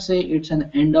cannot say it's an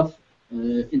end of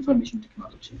information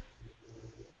technology.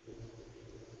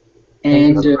 Thank you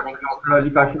And for joining Dr. Ali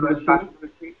Kashif Bashir.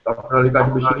 Dr. Ali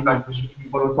Kashif Bashir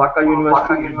is for Osaka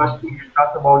University and he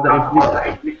discussed about the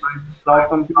implications of cloud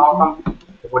computing,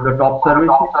 about the top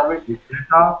services, big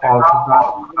data, powerful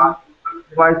transmission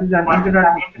devices, and internet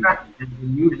of things, and the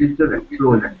new digital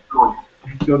explosion.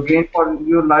 Thank you again for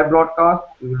your live broadcast.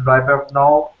 We will wrap up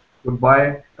now.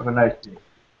 Goodbye. Have a nice day.